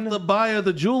gotta have to buy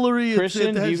the jewelry.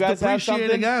 Christian, do you guys have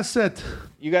something? Asset.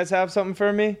 You guys have something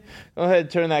for me? Go ahead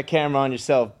and turn that camera on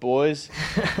yourself, boys.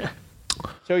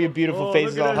 So Show your beautiful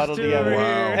faces all huddled together.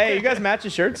 Wow. Hey, you guys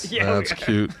matching shirts? That's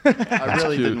cute. I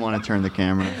really didn't want to turn the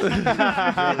camera.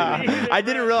 I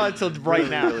didn't realize until right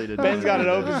now. Really didn't. Ben's got it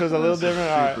open, so it's a little different.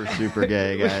 All right. Super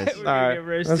gay, guys. We're gonna get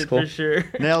roasted That's cool. for sure.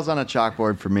 Nails on a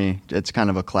chalkboard for me. It's kind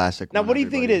of a classic. Now, one, what do you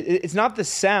think it everybody. is? It's not the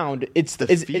sound. It's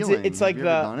The it's feeling. It's like Have you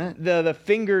ever done it? the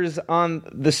fingers on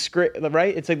the script,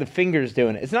 right? It's like the fingers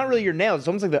doing it. It's not really your nails. It's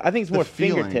almost like I think it's more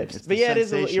feeling. fingertips. It's But the yeah, it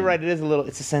is. You're sensation. right. It is a little.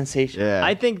 It's a sensation. Yeah.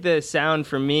 I think the sound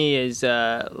for me is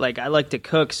like I like to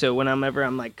cook, so when I'm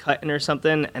like cutting or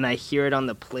something and I hear it on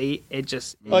the plate, it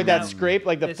just Like that scrape,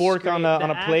 like the fork on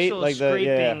a plate, actual like the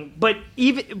scraping. But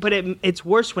it's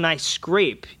worse when I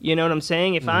scrape. You know what I'm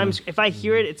saying? If if I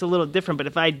hear it, it's a little different. But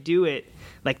if I do it,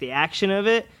 like the action of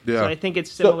it, Yeah. so I think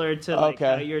it's similar to like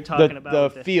how you're talking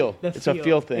about the feel. It's a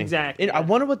feel thing. Exactly. And I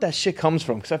wonder what that shit comes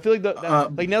from because I feel like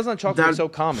like nails on chalkboard is so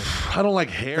common. I don't like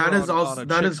hair. That is on also- a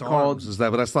that chick's is called- arms. Is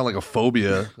that? But that's not like a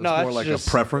phobia. It's No, more that's like just-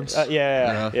 a preference.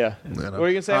 Yeah. You know? What were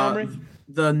you gonna say, Omri?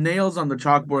 The nails on the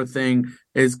chalkboard thing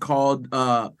is called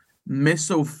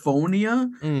misophonia,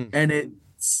 and it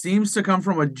seems to come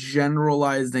from a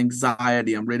generalized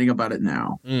anxiety. I'm reading about it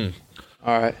now.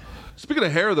 All right. Speaking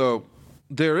of hair, though,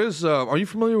 there is. Are you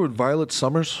familiar with Violet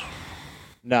Summers?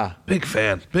 Nah. Big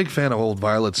fan of old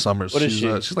Violet Summers. What is she's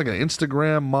she? She's like an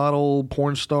Instagram model,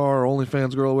 porn star,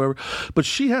 OnlyFans girl, whatever. But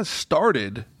she has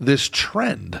started this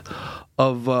trend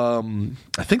of,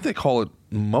 I think they call it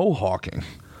mohawking.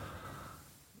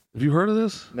 Have you heard of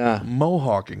this? Nah.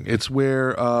 Mohawking. It's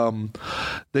where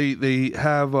they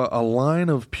have a line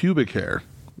of pubic hair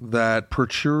that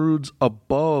protrudes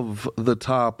above the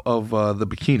top of the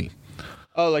bikini.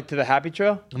 Oh, like to the happy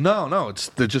trail? No,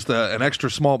 they're just an extra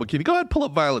small bikini. Go ahead, pull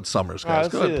up Violet Summers, guys.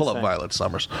 let's Go see ahead, pull this up thing. Violet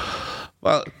Summers.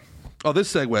 Well,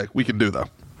 this segue we can do though.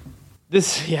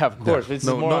 This, yeah, of course. This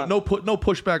No, is more. no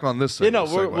pushback on this. you know,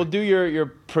 segue. we'll do your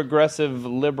progressive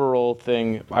liberal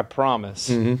thing. I promise.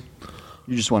 Mm-hmm.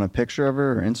 You just want a picture of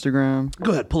her or Instagram?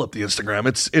 Go ahead, pull up the Instagram.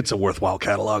 It's a worthwhile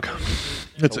catalog.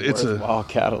 It's a Wow,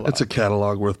 catalog. It's a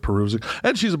catalog worth perusing,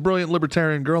 and she's a brilliant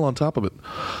libertarian girl on top of it.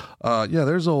 Yeah,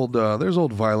 there's old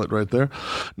Violet right there.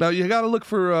 Now you got to look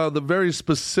for the very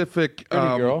specific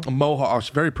girl. mohawk.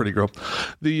 Very pretty girl.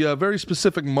 The very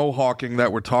specific mohawking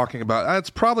that we're talking about.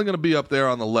 That's probably going to be up there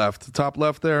on the left, the top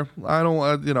left there. I don't,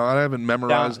 I haven't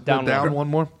memorized. Down one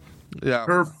more. Yeah,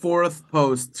 Her fourth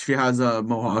post, she has a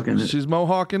mohawk in it. she's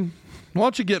mohawking. Why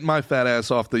don't you get my fat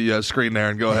ass off the screen there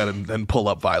and go ahead and pull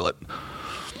up Violet?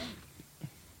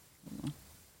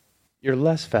 You're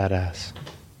less fat ass.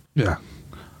 Yeah.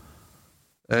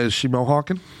 Is she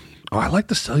mohawking? Oh, I like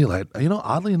the cellulite. You know,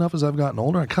 oddly enough, as I've gotten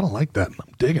older, I kind of like that. I'm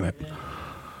digging it.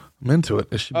 I'm into it.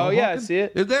 Is she Oh, yeah, I mohawking? see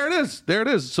it. There it is. There it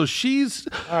is. So she's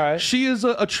All right. she is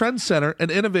a trendsetter, an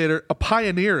innovator, a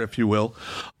pioneer, if you will,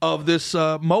 of this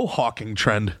mohawking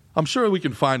trend. I'm sure we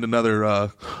can find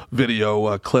another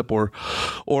video clip or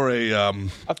a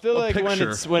I feel a like when picture,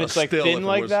 it's a like still, if thin it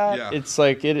like was- that, yeah. it's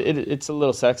like it's a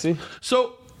little sexy.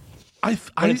 So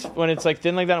When it's like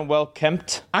thin like that and well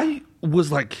kempt, I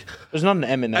was like, there's not an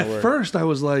M in that at word. first I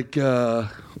was like, oh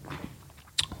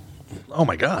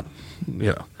my God,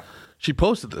 you know, she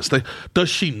posted this. Does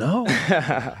she know?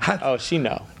 Oh, she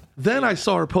know. Then I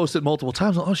saw her post it multiple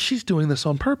times. Oh, she's doing this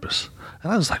on purpose.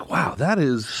 And I was like, wow, that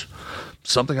is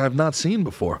something I've not seen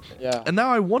before. Yeah. And now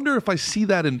I wonder if I see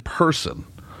that in person,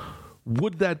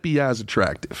 would that be as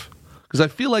attractive? Because I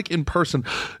feel like in person,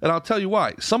 and I'll tell you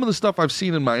why. Some of the stuff I've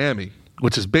seen in Miami,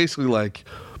 which is basically like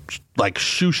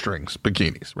shoestrings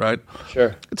bikinis, right?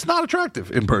 Sure. It's not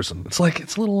attractive in person. It's a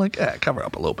little like, cover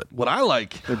up a little bit. What I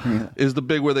like is the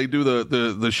big where they do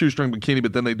the shoestring bikini,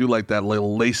 but then they do like that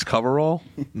little lace coverall.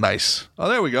 Nice. Oh,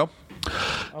 there we go.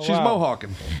 She's wow.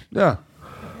 mohawking. Yeah.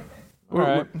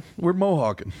 right. We're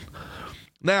mohawking.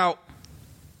 Now,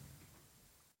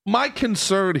 my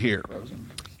concern here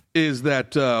is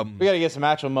that We got to get some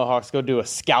actual mohawks. Go do a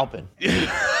scalping.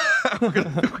 we're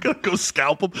gonna go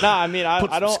scalp them. Nah, I mean, Put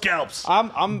I some don't. scalps. I'm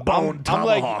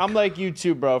tomahawk. I'm like you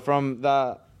too, bro. From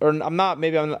the or I'm not.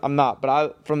 Maybe I'm not.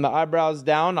 But from the eyebrows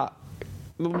down, I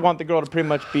want the girl to pretty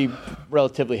much be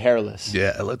relatively hairless.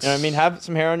 Yeah, let's. You know what I mean? Have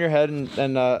some hair on your head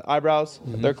and eyebrows.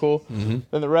 They're cool. Then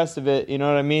the rest of it, you know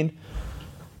what I mean?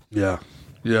 Yeah,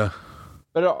 yeah.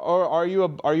 But are you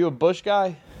a Bush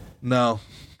guy? No.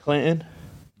 Clinton?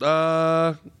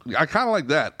 I kind of like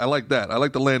that. I like that. I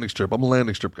like the landing strip. I'm a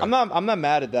landing strip guy. I'm not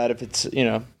mad at that if it's, you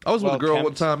know. I was with a girl one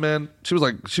well-kept. time, man. She was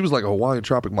like a Hawaiian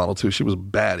tropic model too. She was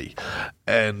baddie,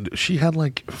 and she had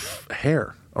like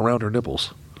hair around her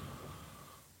nipples.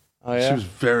 Oh yeah. She was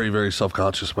very, very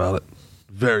self-conscious about it.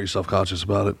 very self-conscious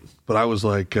about it. But I was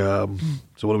like, so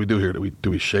what do we do here? Do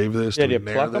we shave this? Yeah, do do you we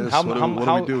nair pluck them? this? How What do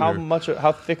we do here?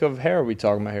 how thick of hair are we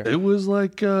talking about here? It was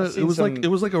like it was like a ring. It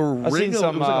was like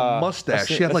a mustache.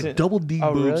 She had like double D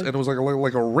boobs, really? and it was like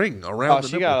a ring around. Oh, the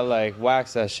she nipple. gotta like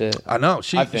wax that shit. I know.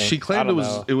 I think. She claimed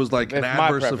it was like an It's my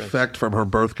adverse preference. effect from her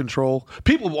birth control.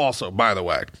 People also, by the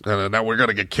way, now we're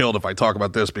gonna get killed if I talk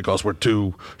about this because we're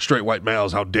two straight white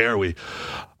males. How dare we?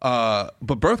 But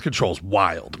birth control's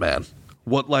wild, man.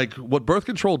 What birth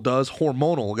control does,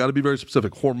 hormonal, got to be very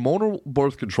specific. Hormonal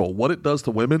birth control, what it does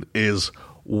to women is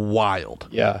wild.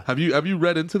 Yeah. Have you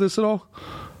read into this at all?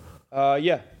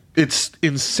 Yeah. It's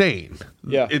insane.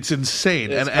 Yeah. It's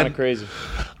insane. It's kind of crazy.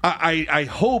 I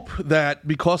hope that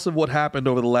because of what happened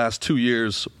over the last 2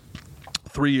 years,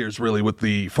 3 years really, with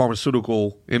the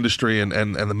pharmaceutical industry and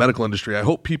the medical industry, I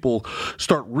hope people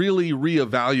start really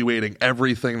reevaluating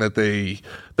everything that they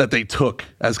took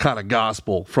as kind of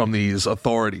gospel from these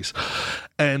authorities.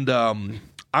 And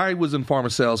I was in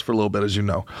pharma sales for a little bit, as you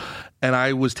know, and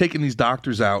I was taking these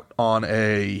doctors out on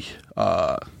my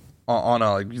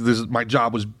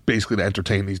job was basically to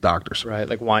entertain these doctors. Right,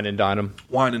 like wine and dine them.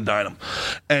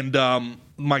 And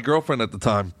my girlfriend at the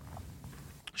time,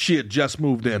 she had just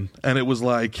moved in, and it was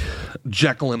like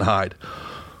Jekyll and Hyde.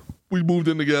 We moved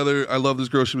in together. I love this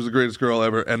girl. She was the greatest girl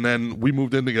ever. And then we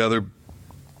moved in together,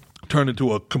 turned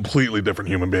into a completely different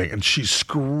human being. And she's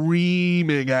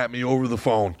screaming at me over the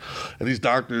phone. And these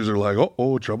doctors are like,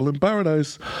 oh, trouble in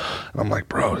paradise. And I'm like,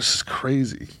 bro, this is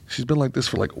crazy. She's been like this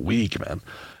for like a week, man.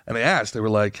 And they were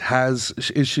like,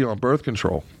 is she on birth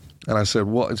control? And I said,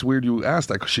 well, it's weird you asked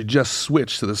that because she just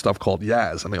switched to this stuff called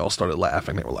Yaz. And they all started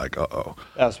laughing. They were like, uh-oh.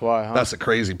 That's why, huh? That's a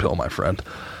crazy pill, my friend.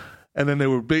 And then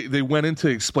they went into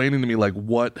explaining to me like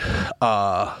what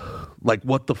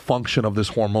the function of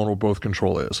this hormonal birth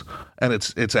control is. And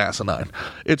it's asinine.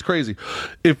 It's crazy.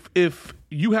 If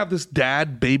you have this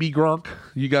dad, Baby Gronk,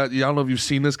 I don't know if you've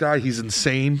seen this guy. He's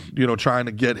insane, trying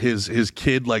to get his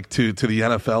kid like to the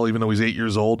NFL, even though he's 8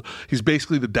 years old. He's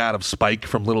basically the dad of Spike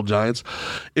from Little Giants.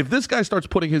 If this guy starts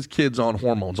putting his kids on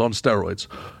hormones, on steroids,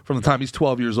 from the time he's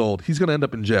 12 years old, he's going to end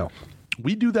up in jail.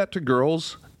 We do that to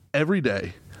girls every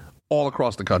day, all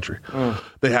across the country.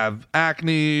 They have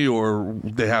acne or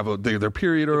they have their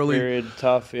period early. Period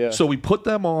tough, yeah. So we put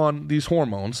them on these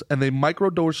hormones and they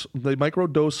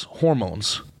microdose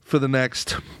hormones for the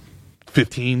next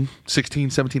 15,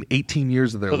 16, 17, 18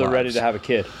 years of their lives. So they're ready to have a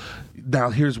kid. Now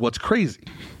here's what's crazy.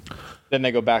 Then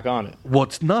they go back on it.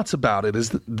 What's nuts about it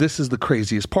is this is the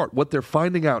craziest part. What they're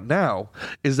finding out now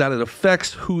is that it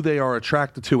affects who they are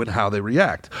attracted to and how they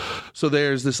react. So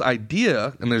there's this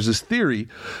idea and there's this theory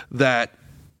that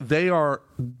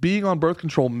being on birth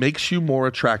control makes you more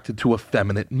attracted to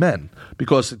effeminate men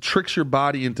because it tricks your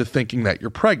body into thinking that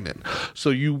you're pregnant. So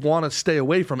you want to stay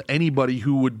away from anybody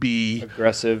who would be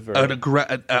aggressive or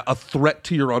a threat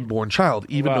to your unborn child,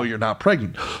 even though you're not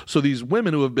pregnant. So these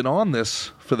women who have been on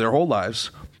this for their whole lives,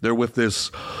 they're with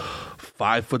this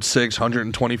 5'6",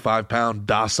 125-pound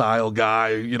docile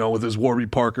guy, with his Warby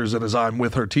Parkers and his "I'm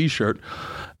with her" T-shirt,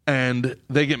 and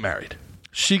they get married.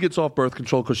 She gets off birth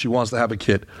control because she wants to have a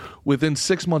kid. Within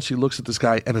 6 months, she looks at this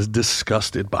guy and is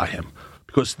disgusted by him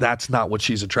because that's not what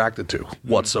she's attracted to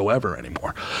whatsoever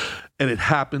anymore. And it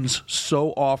happens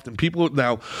so often.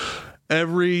 Now,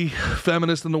 every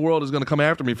feminist in the world is going to come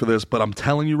after me for this, but I'm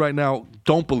telling you right now,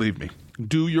 don't believe me.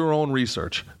 Do your own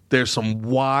research. There's some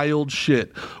wild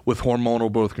shit with hormonal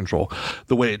birth control.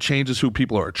 The way it changes who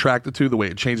people are attracted to, the way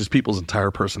it changes people's entire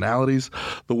personalities,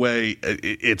 the way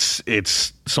it's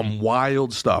some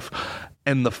wild stuff.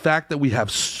 And the fact that we have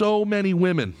so many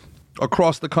women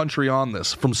across the country on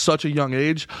this from such a young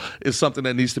age is something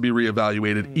that needs to be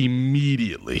reevaluated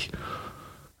immediately.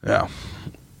 Yeah.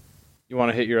 You want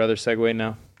to hit your other segue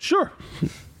now? Sure.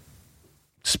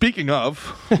 Speaking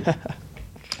of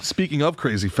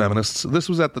crazy feminists, this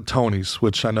was at the Tonys,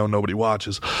 which I know nobody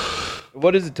watches.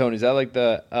 What is the Tonys? Is that like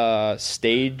the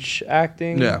stage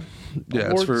acting? Yeah,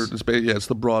 awards? it's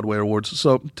the Broadway Awards.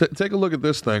 So take a look at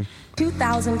this thing.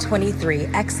 2023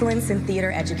 Excellence in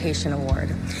Theater Education Award.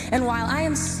 And while I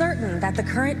am certain that the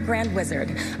current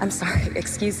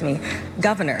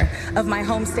governor of my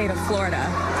home state of Florida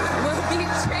will be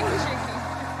changing.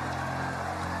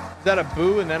 Is that a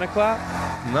boo and then a clap?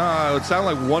 No, it would sound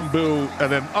like one boo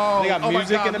and then they got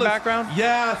music in the background.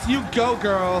 Yes, you go,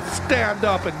 girl. Stand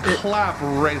up and clap,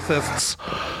 racists.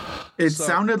 It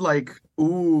sounded like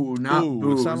ooh, not ooh.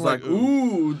 boo. It sounded like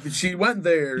ooh. She went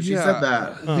there. She said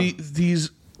that. These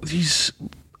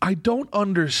I don't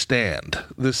understand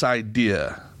this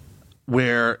idea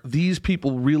where these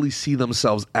people really see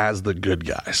themselves as the good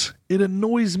guys. It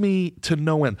annoys me to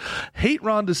no end. Hate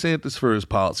Ron DeSantis for his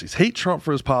policies. Hate Trump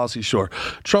for his policies, sure.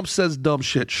 Trump says dumb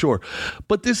shit, sure.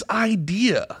 But this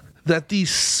idea that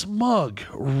these smug,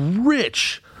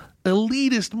 rich,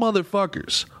 elitist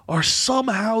motherfuckers are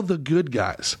somehow the good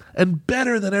guys and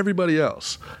better than everybody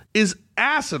else is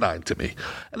asinine to me.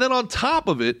 And then on top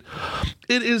of it,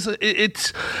 it's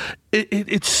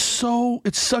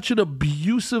such an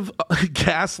abusive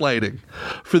gaslighting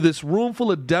for this room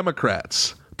full of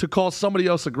Democrats to call somebody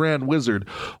else a grand wizard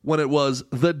when it was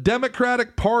the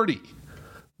Democratic Party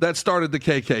that started the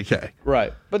KKK.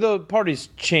 Right. But the parties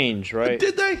change, right?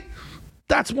 Did they?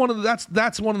 That's one of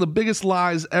the biggest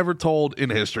lies ever told in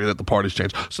history, that the parties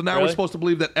changed. So now we're supposed to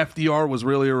believe that FDR was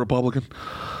really a Republican?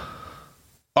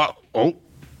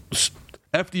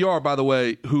 FDR, by the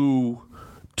way, who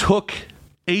took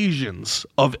Asians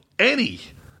of any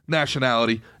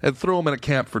nationality and threw them in a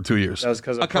camp for 2 years. That was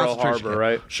because of Pearl Harbor,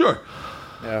 right? Sure.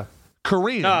 Yeah.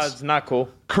 Koreans. No, it's not cool.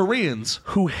 Koreans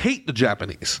who hate the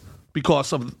Japanese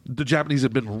because of the Japanese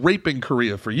have been raping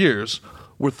Korea for years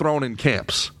were thrown in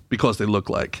camps because they look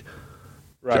like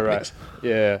Japanese. Right.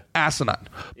 Yeah. Asinine.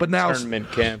 But now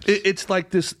internment camps. It's like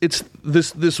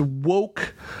this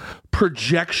woke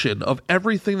projection of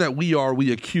everything that we are,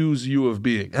 we accuse you of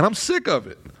being. And I'm sick of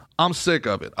it. I'm sick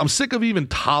of it. I'm sick of even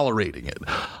tolerating it.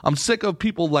 I'm sick of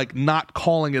people like not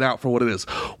calling it out for what it is.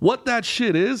 What that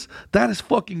shit is, that is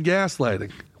fucking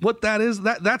gaslighting. What that is,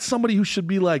 that's somebody who should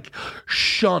be like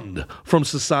shunned from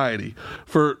society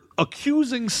for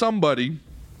accusing somebody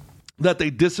that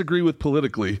they disagree with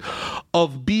politically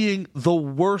of being the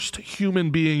worst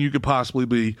human being you could possibly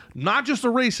be. Not just a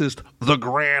racist, the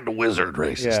grand wizard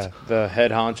racist. Yeah, the head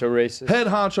honcho racist. Head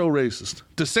honcho racist.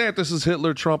 DeSantis is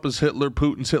Hitler, Trump is Hitler,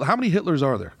 Putin's Hitler. How many Hitlers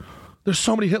are there? There's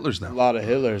so many Hitlers now. A lot of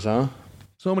Hitlers, huh?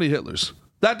 So many Hitlers.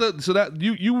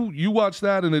 You watch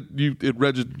that and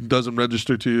it doesn't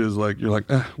register to you as like, you're like,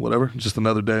 whatever, just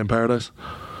another day in paradise.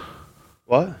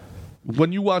 What?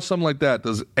 When you watch something like that,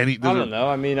 I don't know.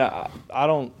 I mean, I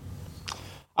don't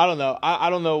know. I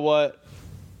don't know what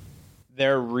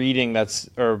they're reading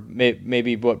or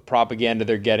maybe what propaganda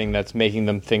they're getting that's making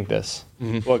them think this.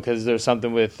 Mm-hmm. Well, because there's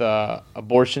something with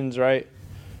abortions, right?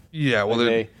 Yeah, well,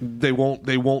 they won't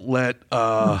let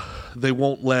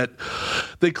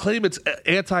they claim it's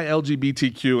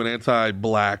anti-LGBTQ and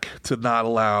anti-black to not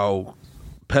allow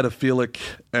pedophilic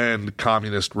and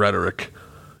communist rhetoric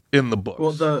in the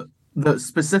books. Well,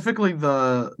 specifically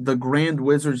the Grand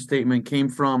Wizard statement came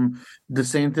from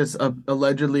DeSantis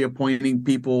allegedly appointing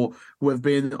people who have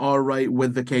been all right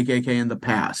with the KKK in the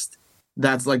past.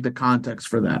 That's like the context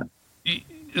for that.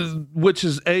 Which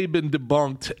has A, been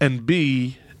debunked, and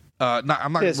B, I'm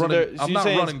not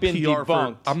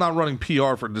running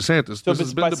PR for DeSantis. So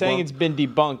by saying it's been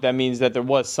debunked, that means that there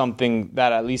was something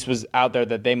that at least was out there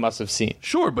that they must have seen.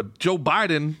 Sure, but Joe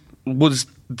Biden was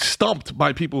stumped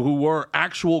by people who were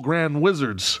actual grand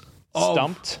wizards.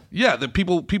 Stumped? Yeah, the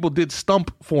people did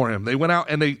stump for him. They went out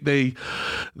and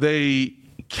they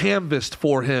canvassed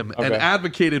for him and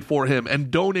advocated for him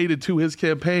and donated to his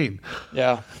campaign.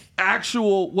 Yeah.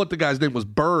 What the guy's name was,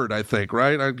 Bird, I think,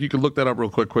 right? You can look that up real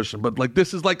quick, Christian. But like,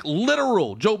 this is like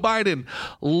literal Joe Biden,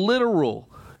 literal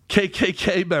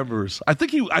KKK members. I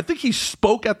think he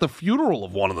spoke at the funeral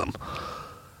of one of them.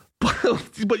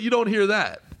 But you don't hear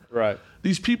that. Right.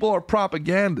 These people are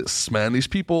propagandists, man. These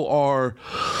people are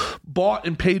bought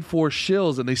and paid for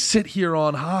shills, and they sit here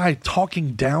on high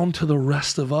talking down to the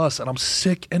rest of us, and I'm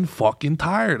sick and fucking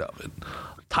tired of it.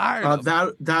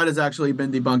 That has actually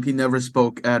been debunked. He never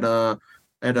spoke at a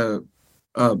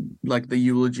like the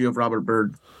eulogy of Robert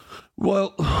Byrd. Well,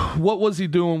 what was he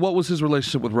doing? What was his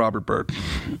relationship with Robert Byrd?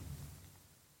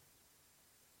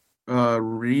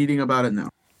 Reading about it now.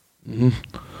 Mm-hmm.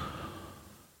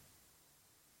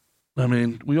 I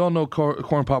mean, we all know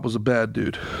Corn Pop was a bad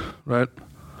dude, right?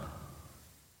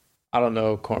 I don't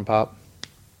know Corn Pop.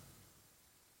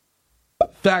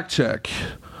 Fact check.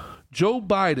 Joe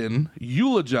Biden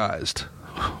eulogized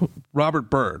Robert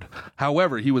Byrd.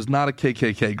 However, he was not a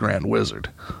KKK grand wizard.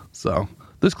 So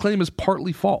this claim is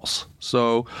partly false.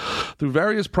 So through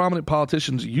various prominent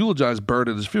politicians eulogized Byrd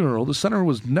at his funeral, the senator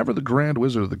was never the grand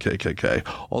wizard of the KKK,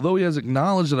 although he has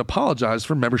acknowledged and apologized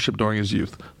for membership during his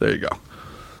youth. There you go.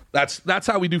 That's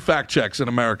how we do fact checks in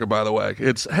America, by the way.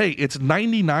 It's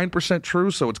 99% true,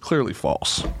 so it's clearly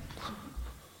false.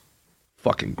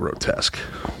 Fucking grotesque.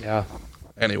 Yeah.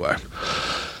 Anyway,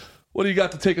 what do you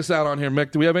got to take us out on here,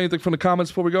 Mick? Do we have anything from the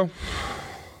comments before we go?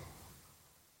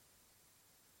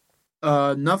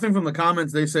 Nothing from the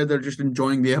comments. They said they're just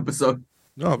enjoying the episode.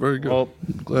 Oh, very good. Well,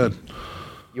 glad.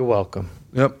 You're welcome.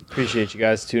 Yep. Appreciate you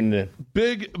guys tuning in.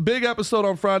 Big episode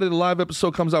on Friday. The live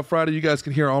episode comes out Friday. You guys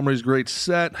can hear Omri's great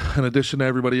set in addition to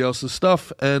everybody else's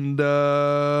stuff. And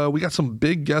we got some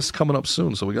big guests coming up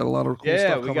soon. So we got a lot of cool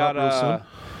stuff coming up real soon.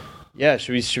 Yeah,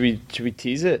 should we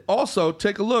tease it? Also,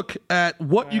 take a look at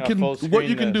what you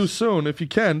can do soon. If you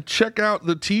can, check out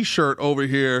the T-shirt over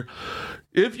here.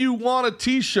 If you want a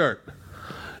T-shirt,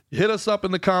 hit us up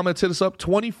in the comments. Hit us up.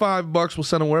 $25. We'll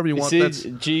send them wherever you want.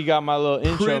 See, G got my little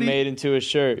intro made into a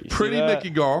shirt. Pretty Mickey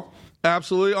Gall.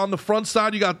 Absolutely. On the front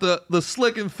side, you got the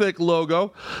Slick and Thick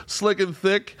logo. Slick and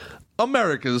Thick,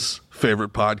 America's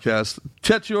favorite podcast.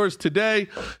 Catch yours today.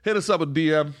 Hit us up a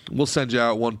DM. We'll send you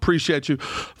out one. Appreciate you.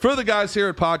 For the guys here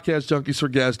at Podcast Junkies for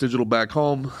Gas Digital back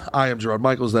home, I am Gerard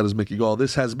Michaels. That is Mickey Gall.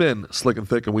 This has been Slick and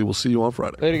Thick, and we will see you on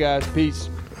Friday. Later, guys. Peace.